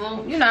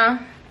dazzle. You know,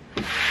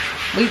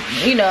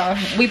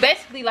 we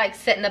basically like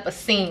setting up a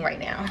scene right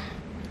now,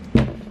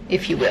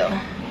 if you will.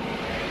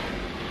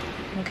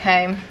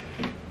 Okay,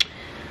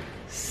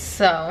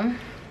 so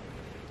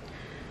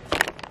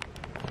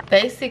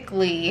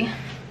basically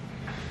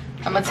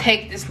I'm gonna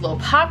take this little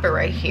popper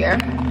right here.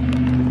 Let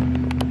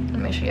me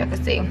make sure y'all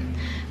can see. I'm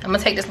gonna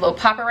take this little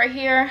popper right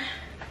here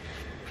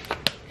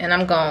and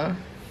I'm going,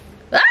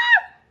 ah!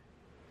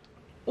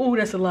 Oh,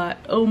 that's a lot.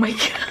 Oh my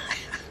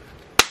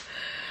god.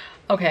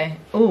 Okay.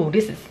 Oh,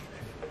 this is,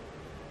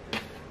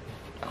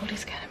 oh,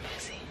 this kind of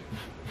messy.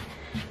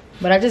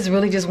 But I just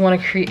really just want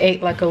to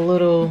create like a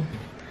little,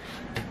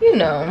 you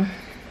know,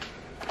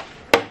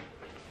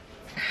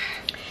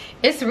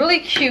 it's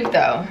really cute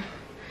though.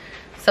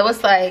 So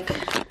it's like,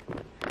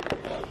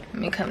 let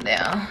me come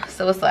down.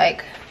 So it's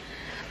like,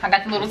 I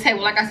got the little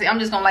table. Like I said, I'm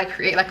just gonna like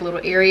create like a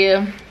little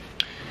area.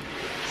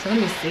 So let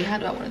me see, how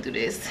do I want to do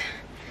this?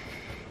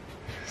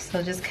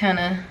 So just kind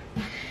of,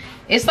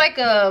 it's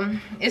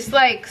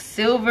like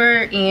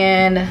silver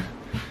and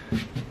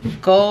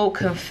gold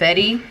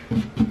confetti.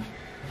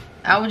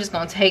 I was just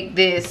gonna take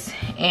this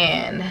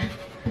and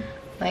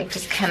like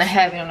just kind of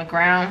have it on the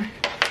ground.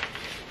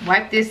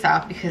 Wipe this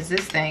off because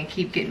this thing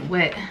keep getting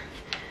wet.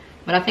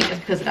 But I think it's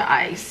because of the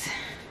ice.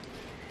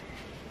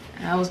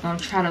 And I was gonna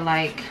try to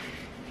like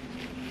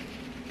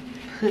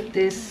put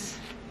this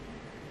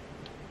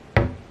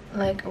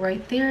like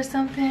right there or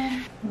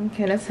something.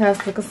 Okay, that's how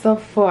it's looking so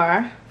far.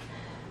 I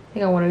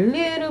think I want a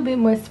little bit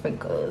more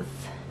sprinkles.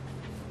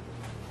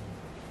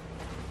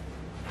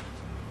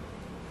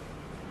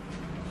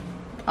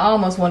 I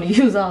almost want to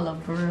use all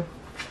of them for real.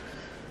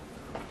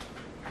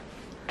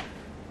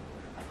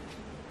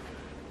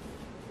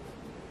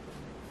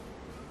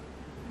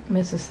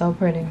 This is so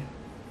pretty.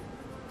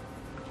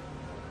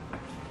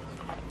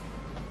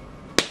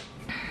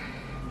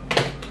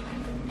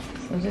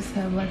 So just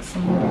have like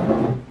some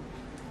little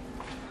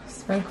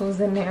sprinkles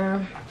in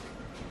there.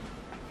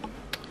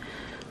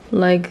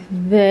 Like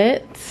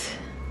that.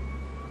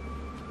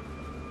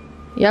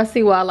 Y'all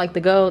see why I like the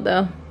gold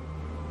though?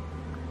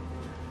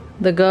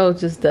 The gold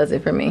just does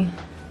it for me.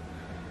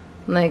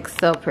 Like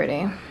so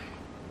pretty.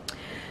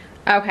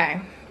 Okay,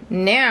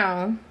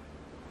 now,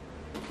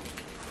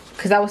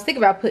 cause I was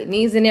thinking about putting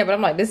these in there, but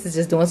I'm like, this is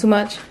just doing too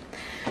much.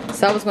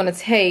 So I was gonna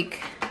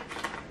take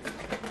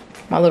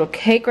my little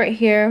cake right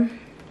here.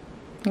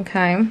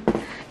 Okay.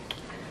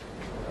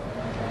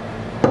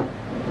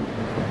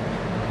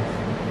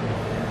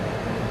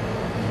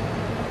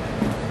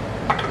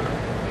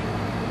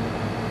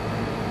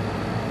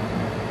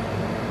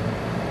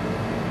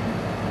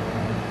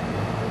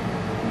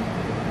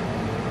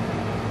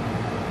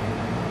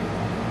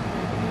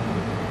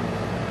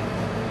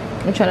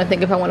 I'm trying to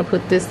think if I want to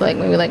put this like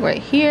maybe like right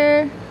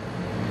here.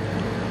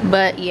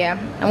 But yeah,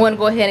 I'm going to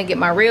go ahead and get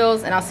my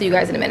reels and I'll see you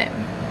guys in a minute.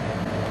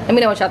 Let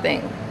me know what y'all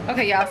think.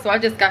 Okay y'all, so I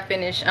just got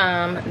finished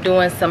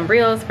doing some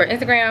reels for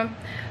Instagram.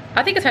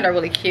 I think it turned out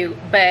really cute,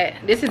 but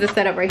this is the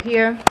setup right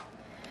here.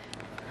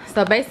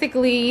 So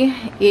basically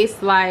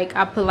it's like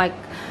I put like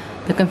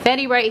the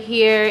confetti right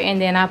here, and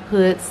then I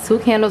put 2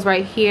 candles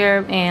right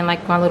here, and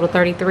like my little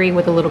 33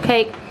 with a little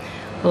cake,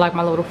 with like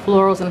my little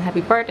florals and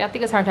happy birthday. I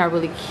think it turned out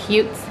really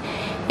cute.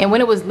 And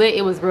when it was lit,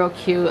 it was real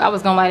cute. I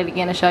was gonna light it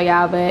again to show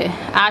y'all, but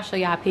I'll show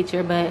y'all a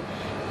picture. But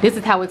this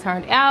is how it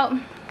turned out.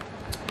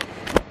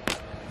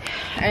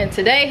 And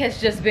today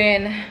has just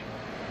been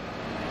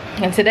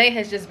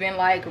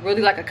like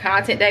really like a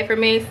content day for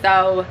me.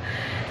 So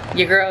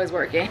your girl is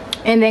working.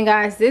 And then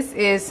guys, this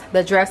is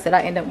the dress that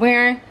I end up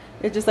wearing.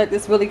 It's just like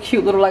this really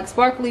cute little like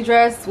sparkly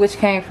dress, which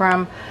came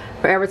from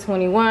Forever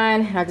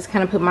 21. And I just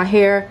kind of put my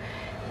hair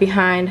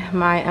behind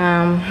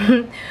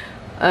my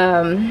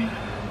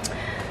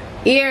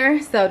ear.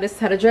 So this is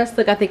how the dress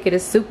look. I think it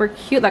is super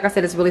cute. Like I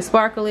said, it's really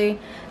sparkly.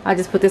 I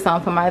just put this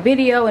on for my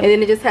video, and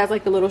then it just has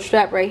like the little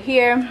strap right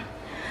here.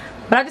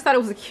 But I just thought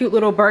it was a cute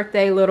little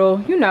birthday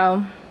little, you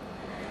know,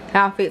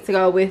 outfit to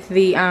go with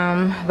the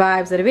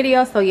vibes of the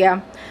video. So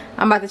yeah,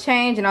 I'm about to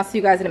change and I'll see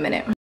you guys in a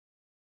minute.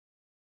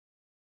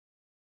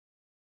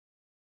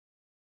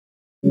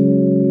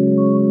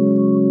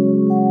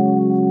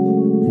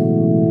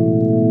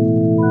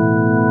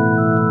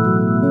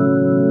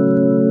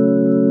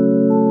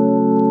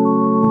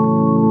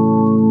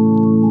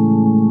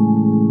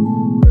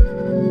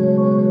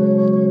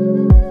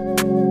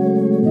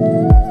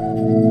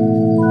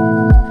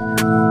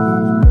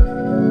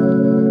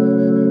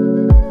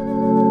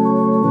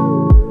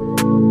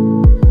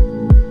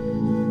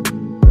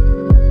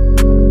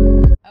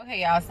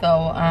 So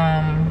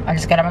I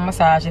just got out my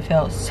massage. It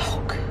felt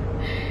so good.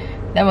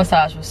 That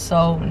massage was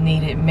so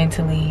needed,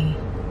 mentally,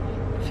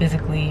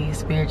 physically,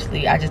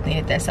 spiritually. I just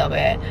needed that so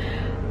bad.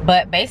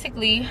 But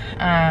basically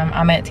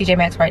I'm at TJ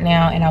Maxx right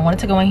now, and I wanted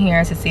to go in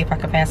here to see if I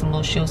could find some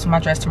little shoes for my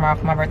dress tomorrow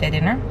for my birthday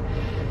dinner.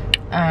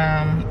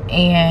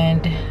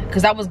 And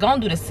because I was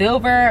gonna do the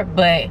silver,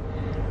 but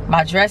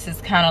my dress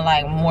is kind of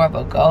like more of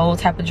a gold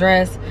type of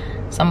dress,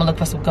 so I'm gonna look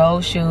for some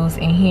gold shoes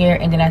in here.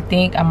 And then I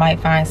think I might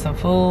find some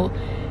food.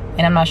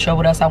 And I'm not sure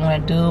what else I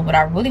want to do, but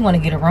I really want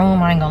to get a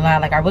room. I ain't gonna lie,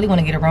 like I really want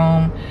to get a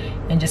room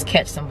and just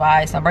catch some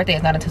vibes. My birthday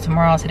is not until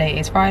tomorrow. Today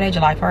is Friday,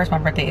 July 1st. My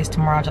birthday is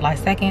tomorrow, July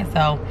 2nd.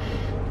 So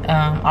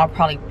I'll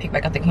probably pick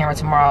back up the camera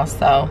tomorrow.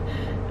 So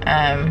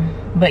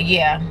but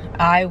yeah,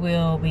 I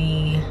will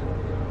be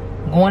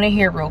going in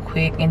here real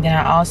quick, and then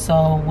I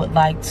also would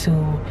like to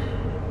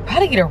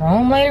probably get a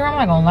room later. I'm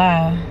not gonna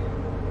lie,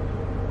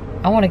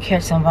 I want to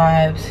catch some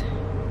vibes.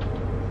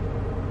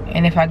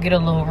 And if I get a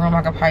little room,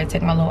 I could probably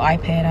take my little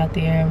iPad out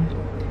there,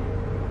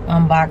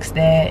 unbox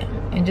that,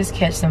 and just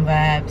catch some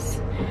vibes.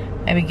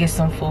 Maybe get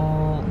some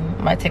food.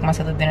 Might take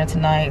myself to dinner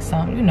tonight.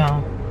 Some, you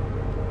know,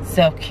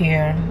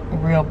 self-care,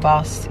 real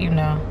boss, you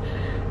know.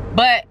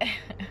 But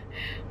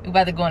we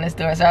about to go in the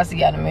store, so I'll see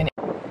y'all in a minute.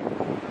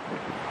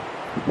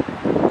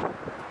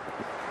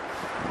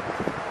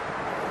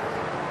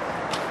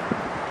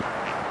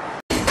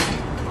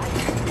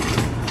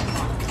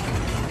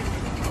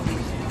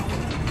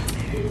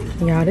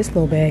 Y'all, this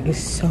little bag is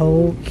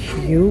so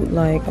cute.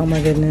 Like, oh my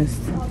goodness,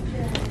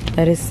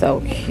 that is so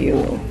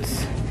cute.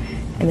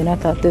 And then I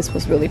thought this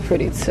was really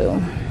pretty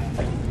too.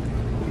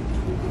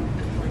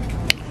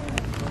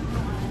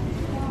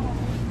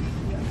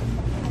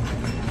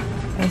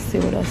 Let's see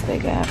what else they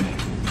got.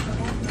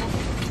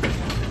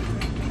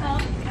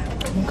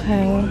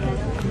 Okay,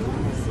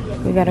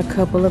 we got a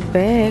couple of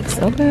bags.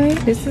 Okay,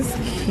 this is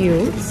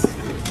cute.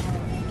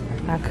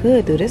 I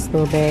could do this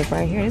little bag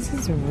right here. This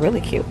is really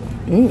cute.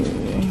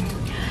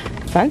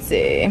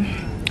 Fancy.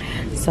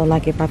 So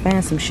like if I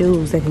find some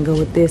shoes that can go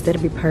with this,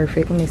 that'd be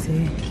perfect. Let me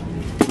see.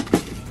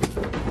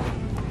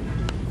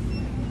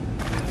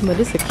 But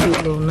it's a cute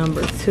little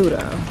number too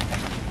though.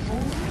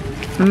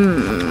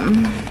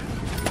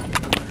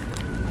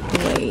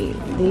 Wait,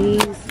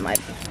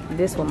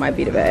 this one might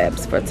be the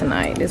vibes for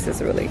tonight. This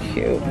is really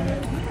cute.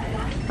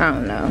 I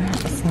don't know.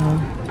 So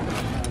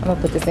I'm gonna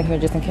put this in here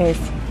just in case.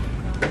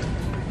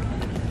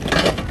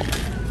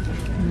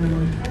 Oh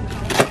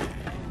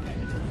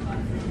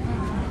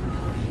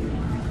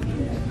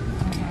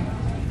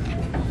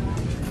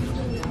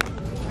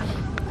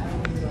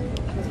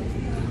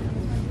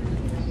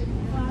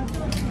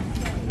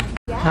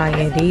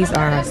yeah, these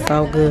are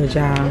so good,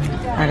 y'all.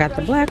 I got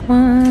the black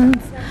ones.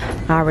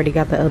 I already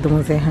got the other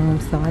ones at home,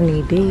 so I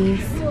need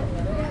these.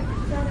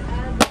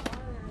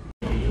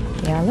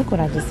 Yeah, look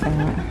what I just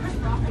found.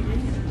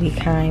 Be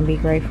kind, be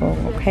grateful.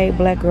 Okay,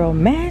 black girl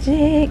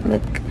magic.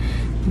 Look,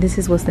 this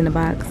is what's in the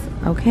box.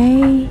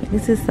 Okay,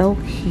 this is so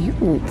cute.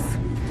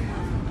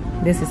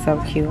 This is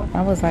so cute.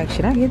 I was like,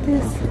 should I get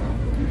this?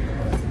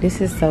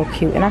 This is so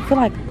cute. And I feel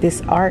like this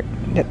art,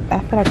 I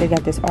feel like they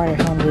got this art at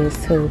Home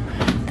Goods too.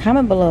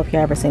 Comment below if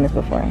y'all ever seen this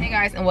before. Hey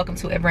guys, and welcome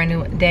to a brand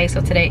new day.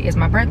 So today is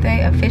my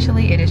birthday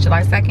officially. It is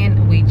July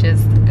 2nd. We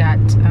just got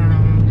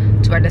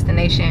to our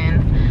destination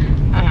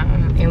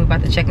and we're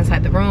about to check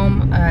inside the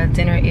room.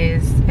 Dinner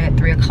is at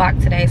 3 o'clock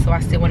today, so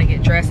I still want to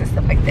get dressed and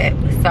stuff like that.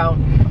 So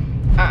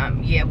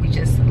yeah, we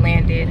just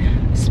landed.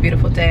 It's a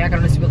beautiful day. I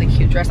got this really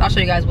cute dress. I'll show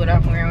you guys what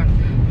I'm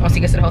wearing once we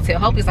get to the hotel.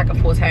 Hopefully it's like a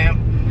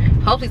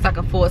hopefully it's like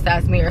a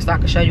full-size mirror so I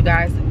can show you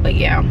guys. But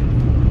yeah,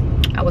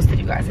 I will see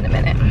you guys in a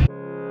minute.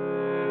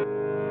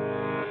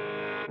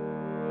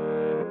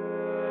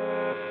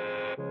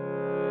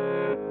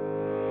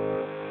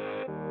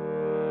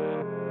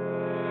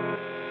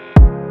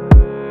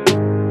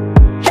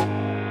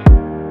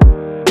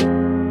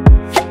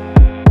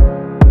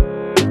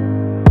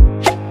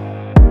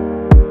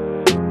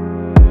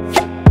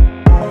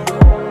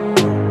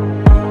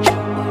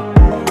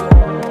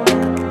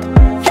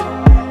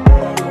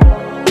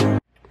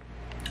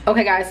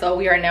 Okay guys, so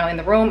we are now in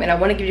the room and I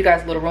want to give you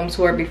guys a little room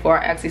tour before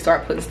I actually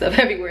start putting stuff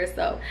everywhere.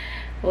 So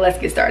let's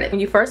get started. When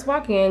you first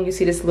walk in, you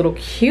see this little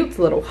cute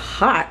little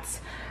hot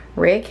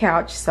red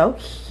couch. So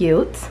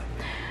cute.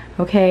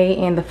 Okay,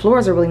 and the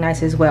floors are really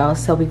nice as well.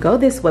 So we go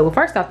this way. Well,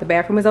 first off, the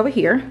bathroom is over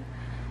here.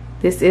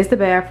 This is the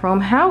bathroom.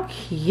 How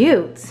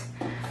cute.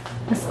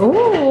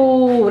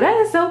 Oh, that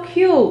is so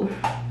cute.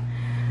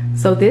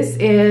 So this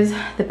is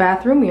the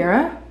bathroom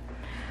mirror.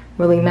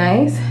 Really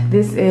nice.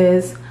 This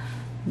is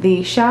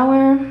the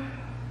shower.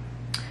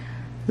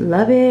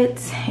 Love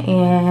it.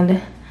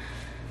 And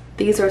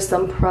these are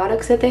some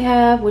products that they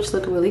have which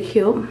look really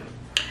cute,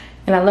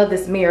 and I love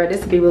this mirror.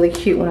 This would be really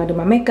cute when I do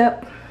my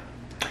makeup.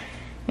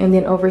 And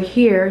then over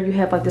here you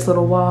have like this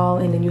little wall,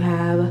 and then you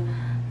have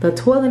the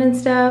toilet and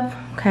stuff.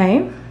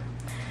 Okay,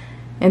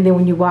 and then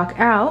when you walk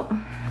out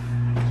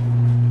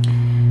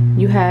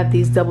you have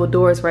these double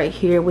doors right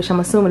here, which I'm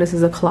assuming this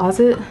is a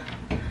closet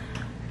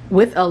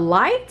with a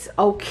light.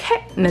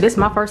 Okay, now this is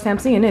my first time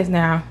seeing this.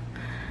 Now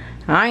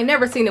I ain't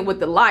never seen it with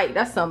the light.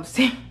 That's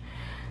something.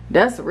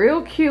 That's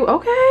real cute.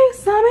 Okay,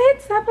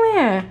 Summit, stop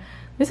playing.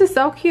 This is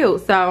so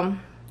cute. So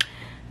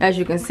as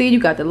you can see, you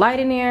got the light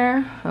in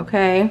there.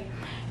 Okay,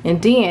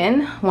 and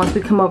then once we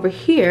come over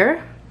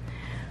here,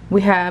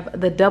 we have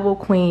the double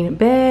queen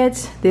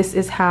beds. This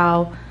is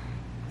how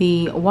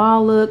the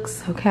wall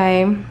looks.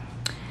 Okay,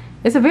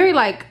 it's a very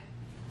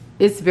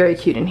it's very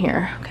cute in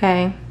here.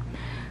 Okay,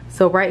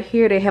 so right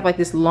here they have like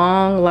this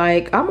long,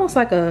 like almost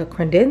like a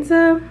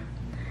credenza.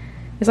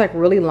 It's like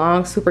really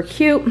long, super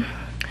cute.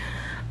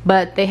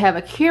 But they have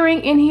a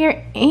Keurig in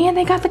here, and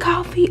they got the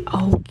coffee.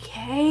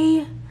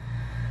 Okay,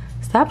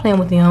 stop playing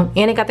with them.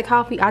 And they got the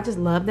coffee. I just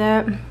love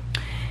that. And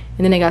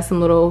then they got some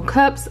little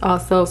cups,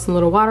 also some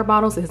little water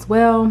bottles as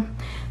well.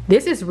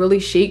 This is really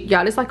chic,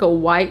 y'all. It's like a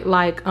white,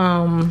 like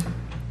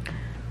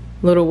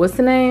little, what's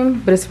the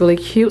name, but it's really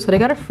cute. So they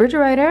got a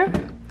refrigerator.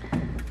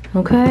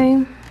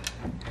 Okay,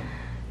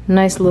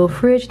 nice little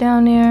fridge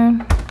down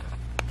there.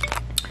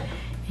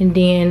 And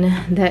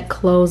then that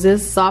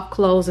closes, soft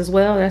close as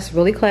well. That's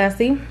really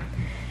classy.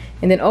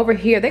 And then over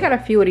here, they got a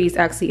few of these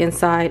actually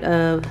inside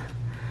of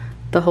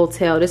the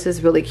hotel. This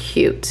is really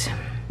cute.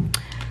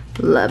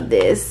 Love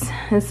this.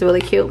 It's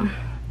really cute.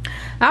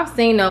 I've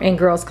seen them in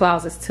girls'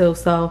 closets too.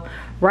 So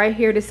right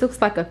here, this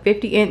looks like a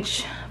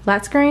 50-inch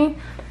flat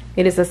screen.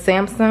 It is a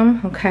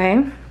Samsung,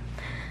 okay.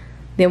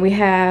 Then we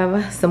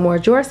have some more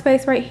drawer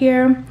space right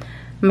here. I'm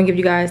gonna give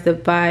you guys the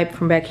vibe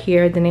from back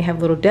here. Then they have a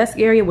little desk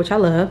area, which I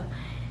love.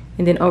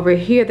 And then over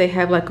here they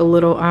have like a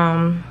little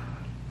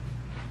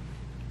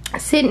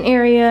sitting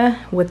area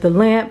with the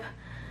lamp,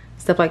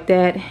 stuff like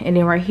that. And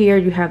then right here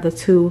you have the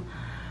two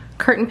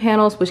curtain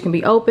panels which can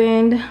be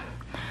opened.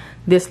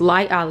 This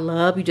light I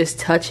love. You just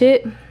touch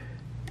it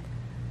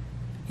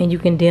and you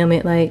can dim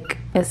it. Like,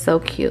 it's so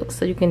cute.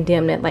 So you can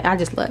dim that. Like, I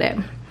just love that.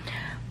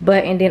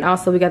 But and then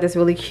also we got this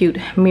really cute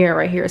mirror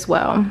right here as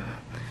well.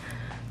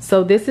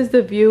 So this is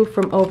the view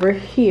from over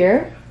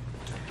here.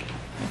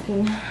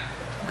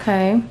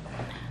 Okay.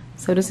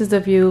 So this is the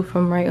view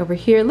from right over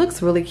here. It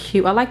looks really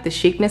cute. I like the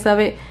chicness of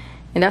it.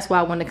 And that's why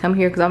I wanted to come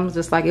here, because I'm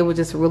just like, it was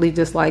just really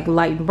just like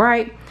light and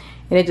bright.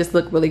 And it just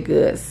looked really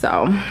good.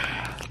 So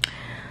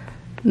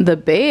the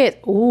bed,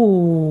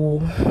 ooh.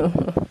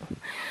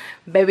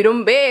 Baby,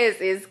 them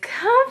beds is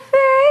comfy.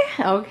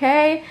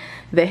 Okay.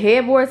 The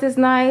headboards is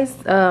nice.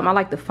 I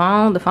like the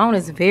phone. The phone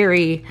is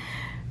very,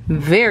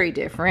 very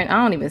different.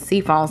 I don't even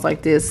see phones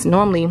like this.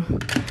 Normally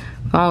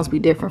It'll always be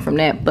different from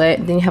that.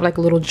 But then you have like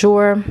a little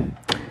drawer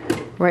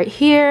right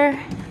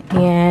here.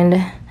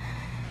 And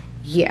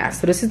yeah,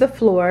 so this is the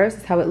floor. This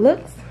is how it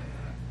looks.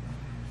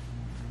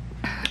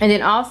 And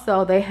then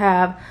also they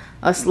have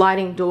a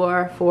sliding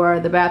door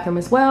for the bathroom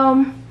as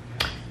well.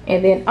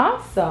 And then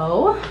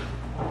also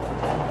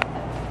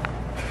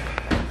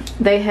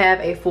they have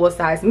a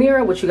full-size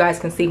mirror, which you guys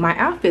can see my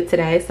outfit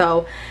today.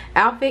 So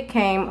outfit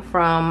came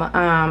from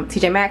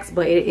TJ Maxx,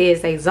 but it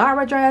is a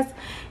Zara dress,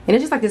 and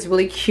it's just like this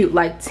really cute,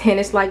 like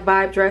tennis-like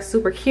vibe dress,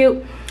 super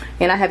cute.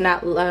 And I have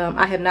not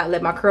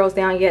let my curls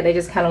down yet. They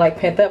just kind of like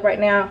pent up right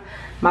now.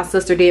 My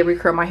sister did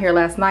recurl my hair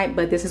last night,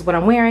 but this is what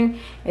I'm wearing.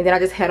 And then I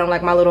just had on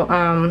like my little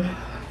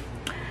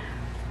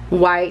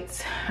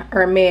white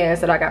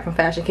Hermes that I got from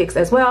Fashion Kicks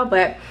as well.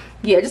 But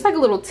yeah, just like a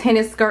little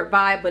tennis skirt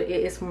vibe, but it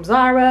is from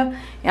Zara,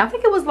 and I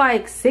think it was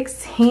like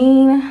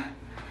 $16.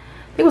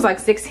 It was like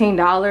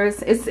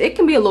 $16. It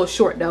can be a little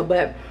short though,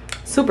 but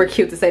super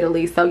cute to say the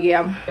least. So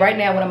yeah, right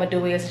now what I'm gonna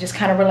do is just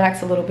kind of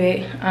relax a little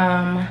bit.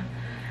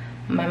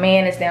 My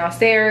man is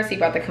downstairs. He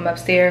about to come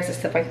upstairs and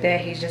stuff like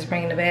that. He's just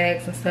bringing the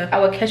bags and stuff. I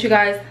will catch you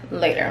guys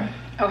later.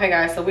 Okay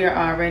guys, so we are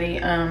already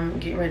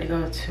getting ready to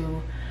go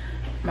to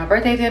my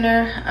birthday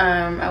dinner.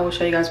 I will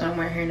show you guys what I'm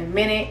wearing here in a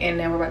minute, and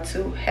then we're about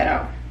to head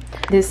out.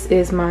 This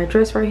is my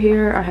dress right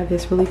here. I have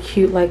this really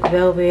cute like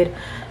velvet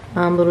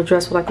little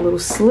dress with like a little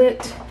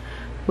slit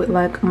with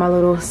like my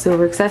little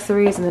silver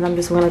accessories, and then I'm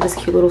just wearing like this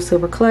cute little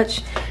silver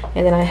clutch,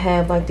 and then I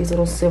have like these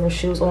little silver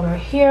shoes on right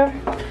here.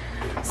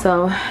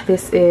 So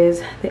this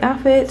is the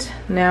outfit.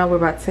 Now we're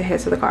about to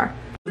head to the car.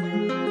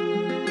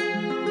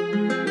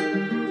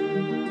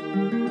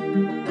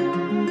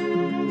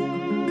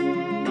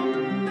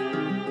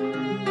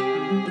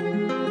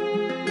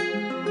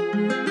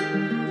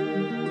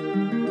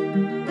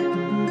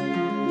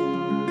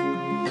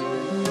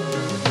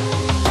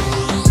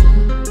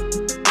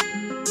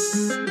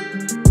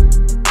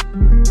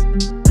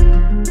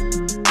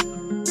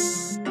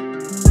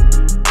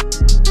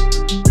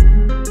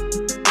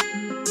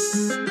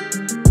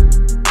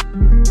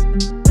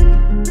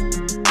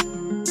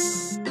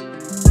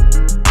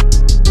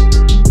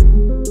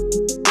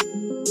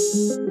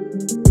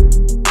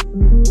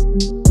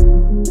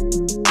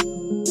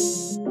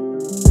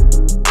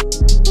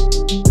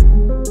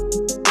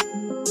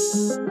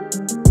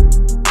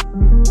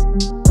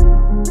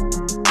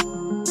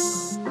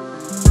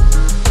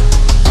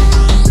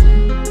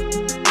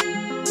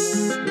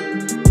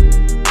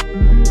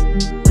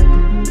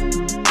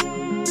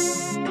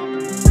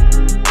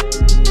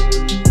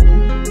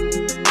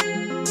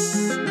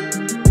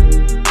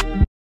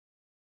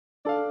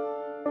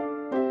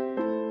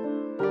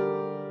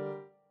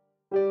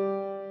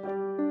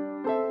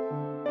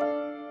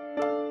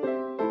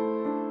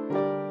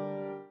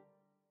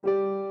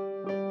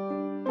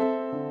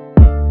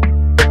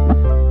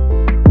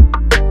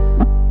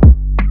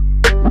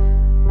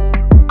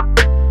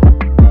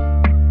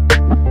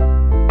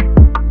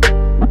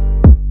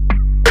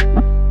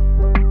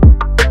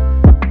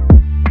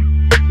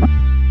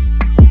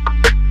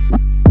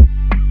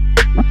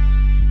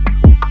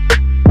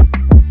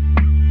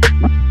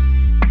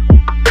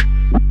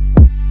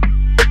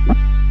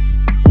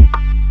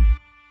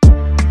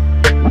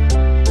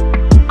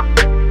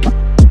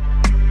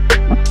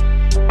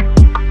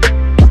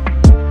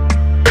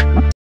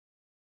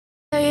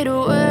 Fade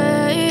away.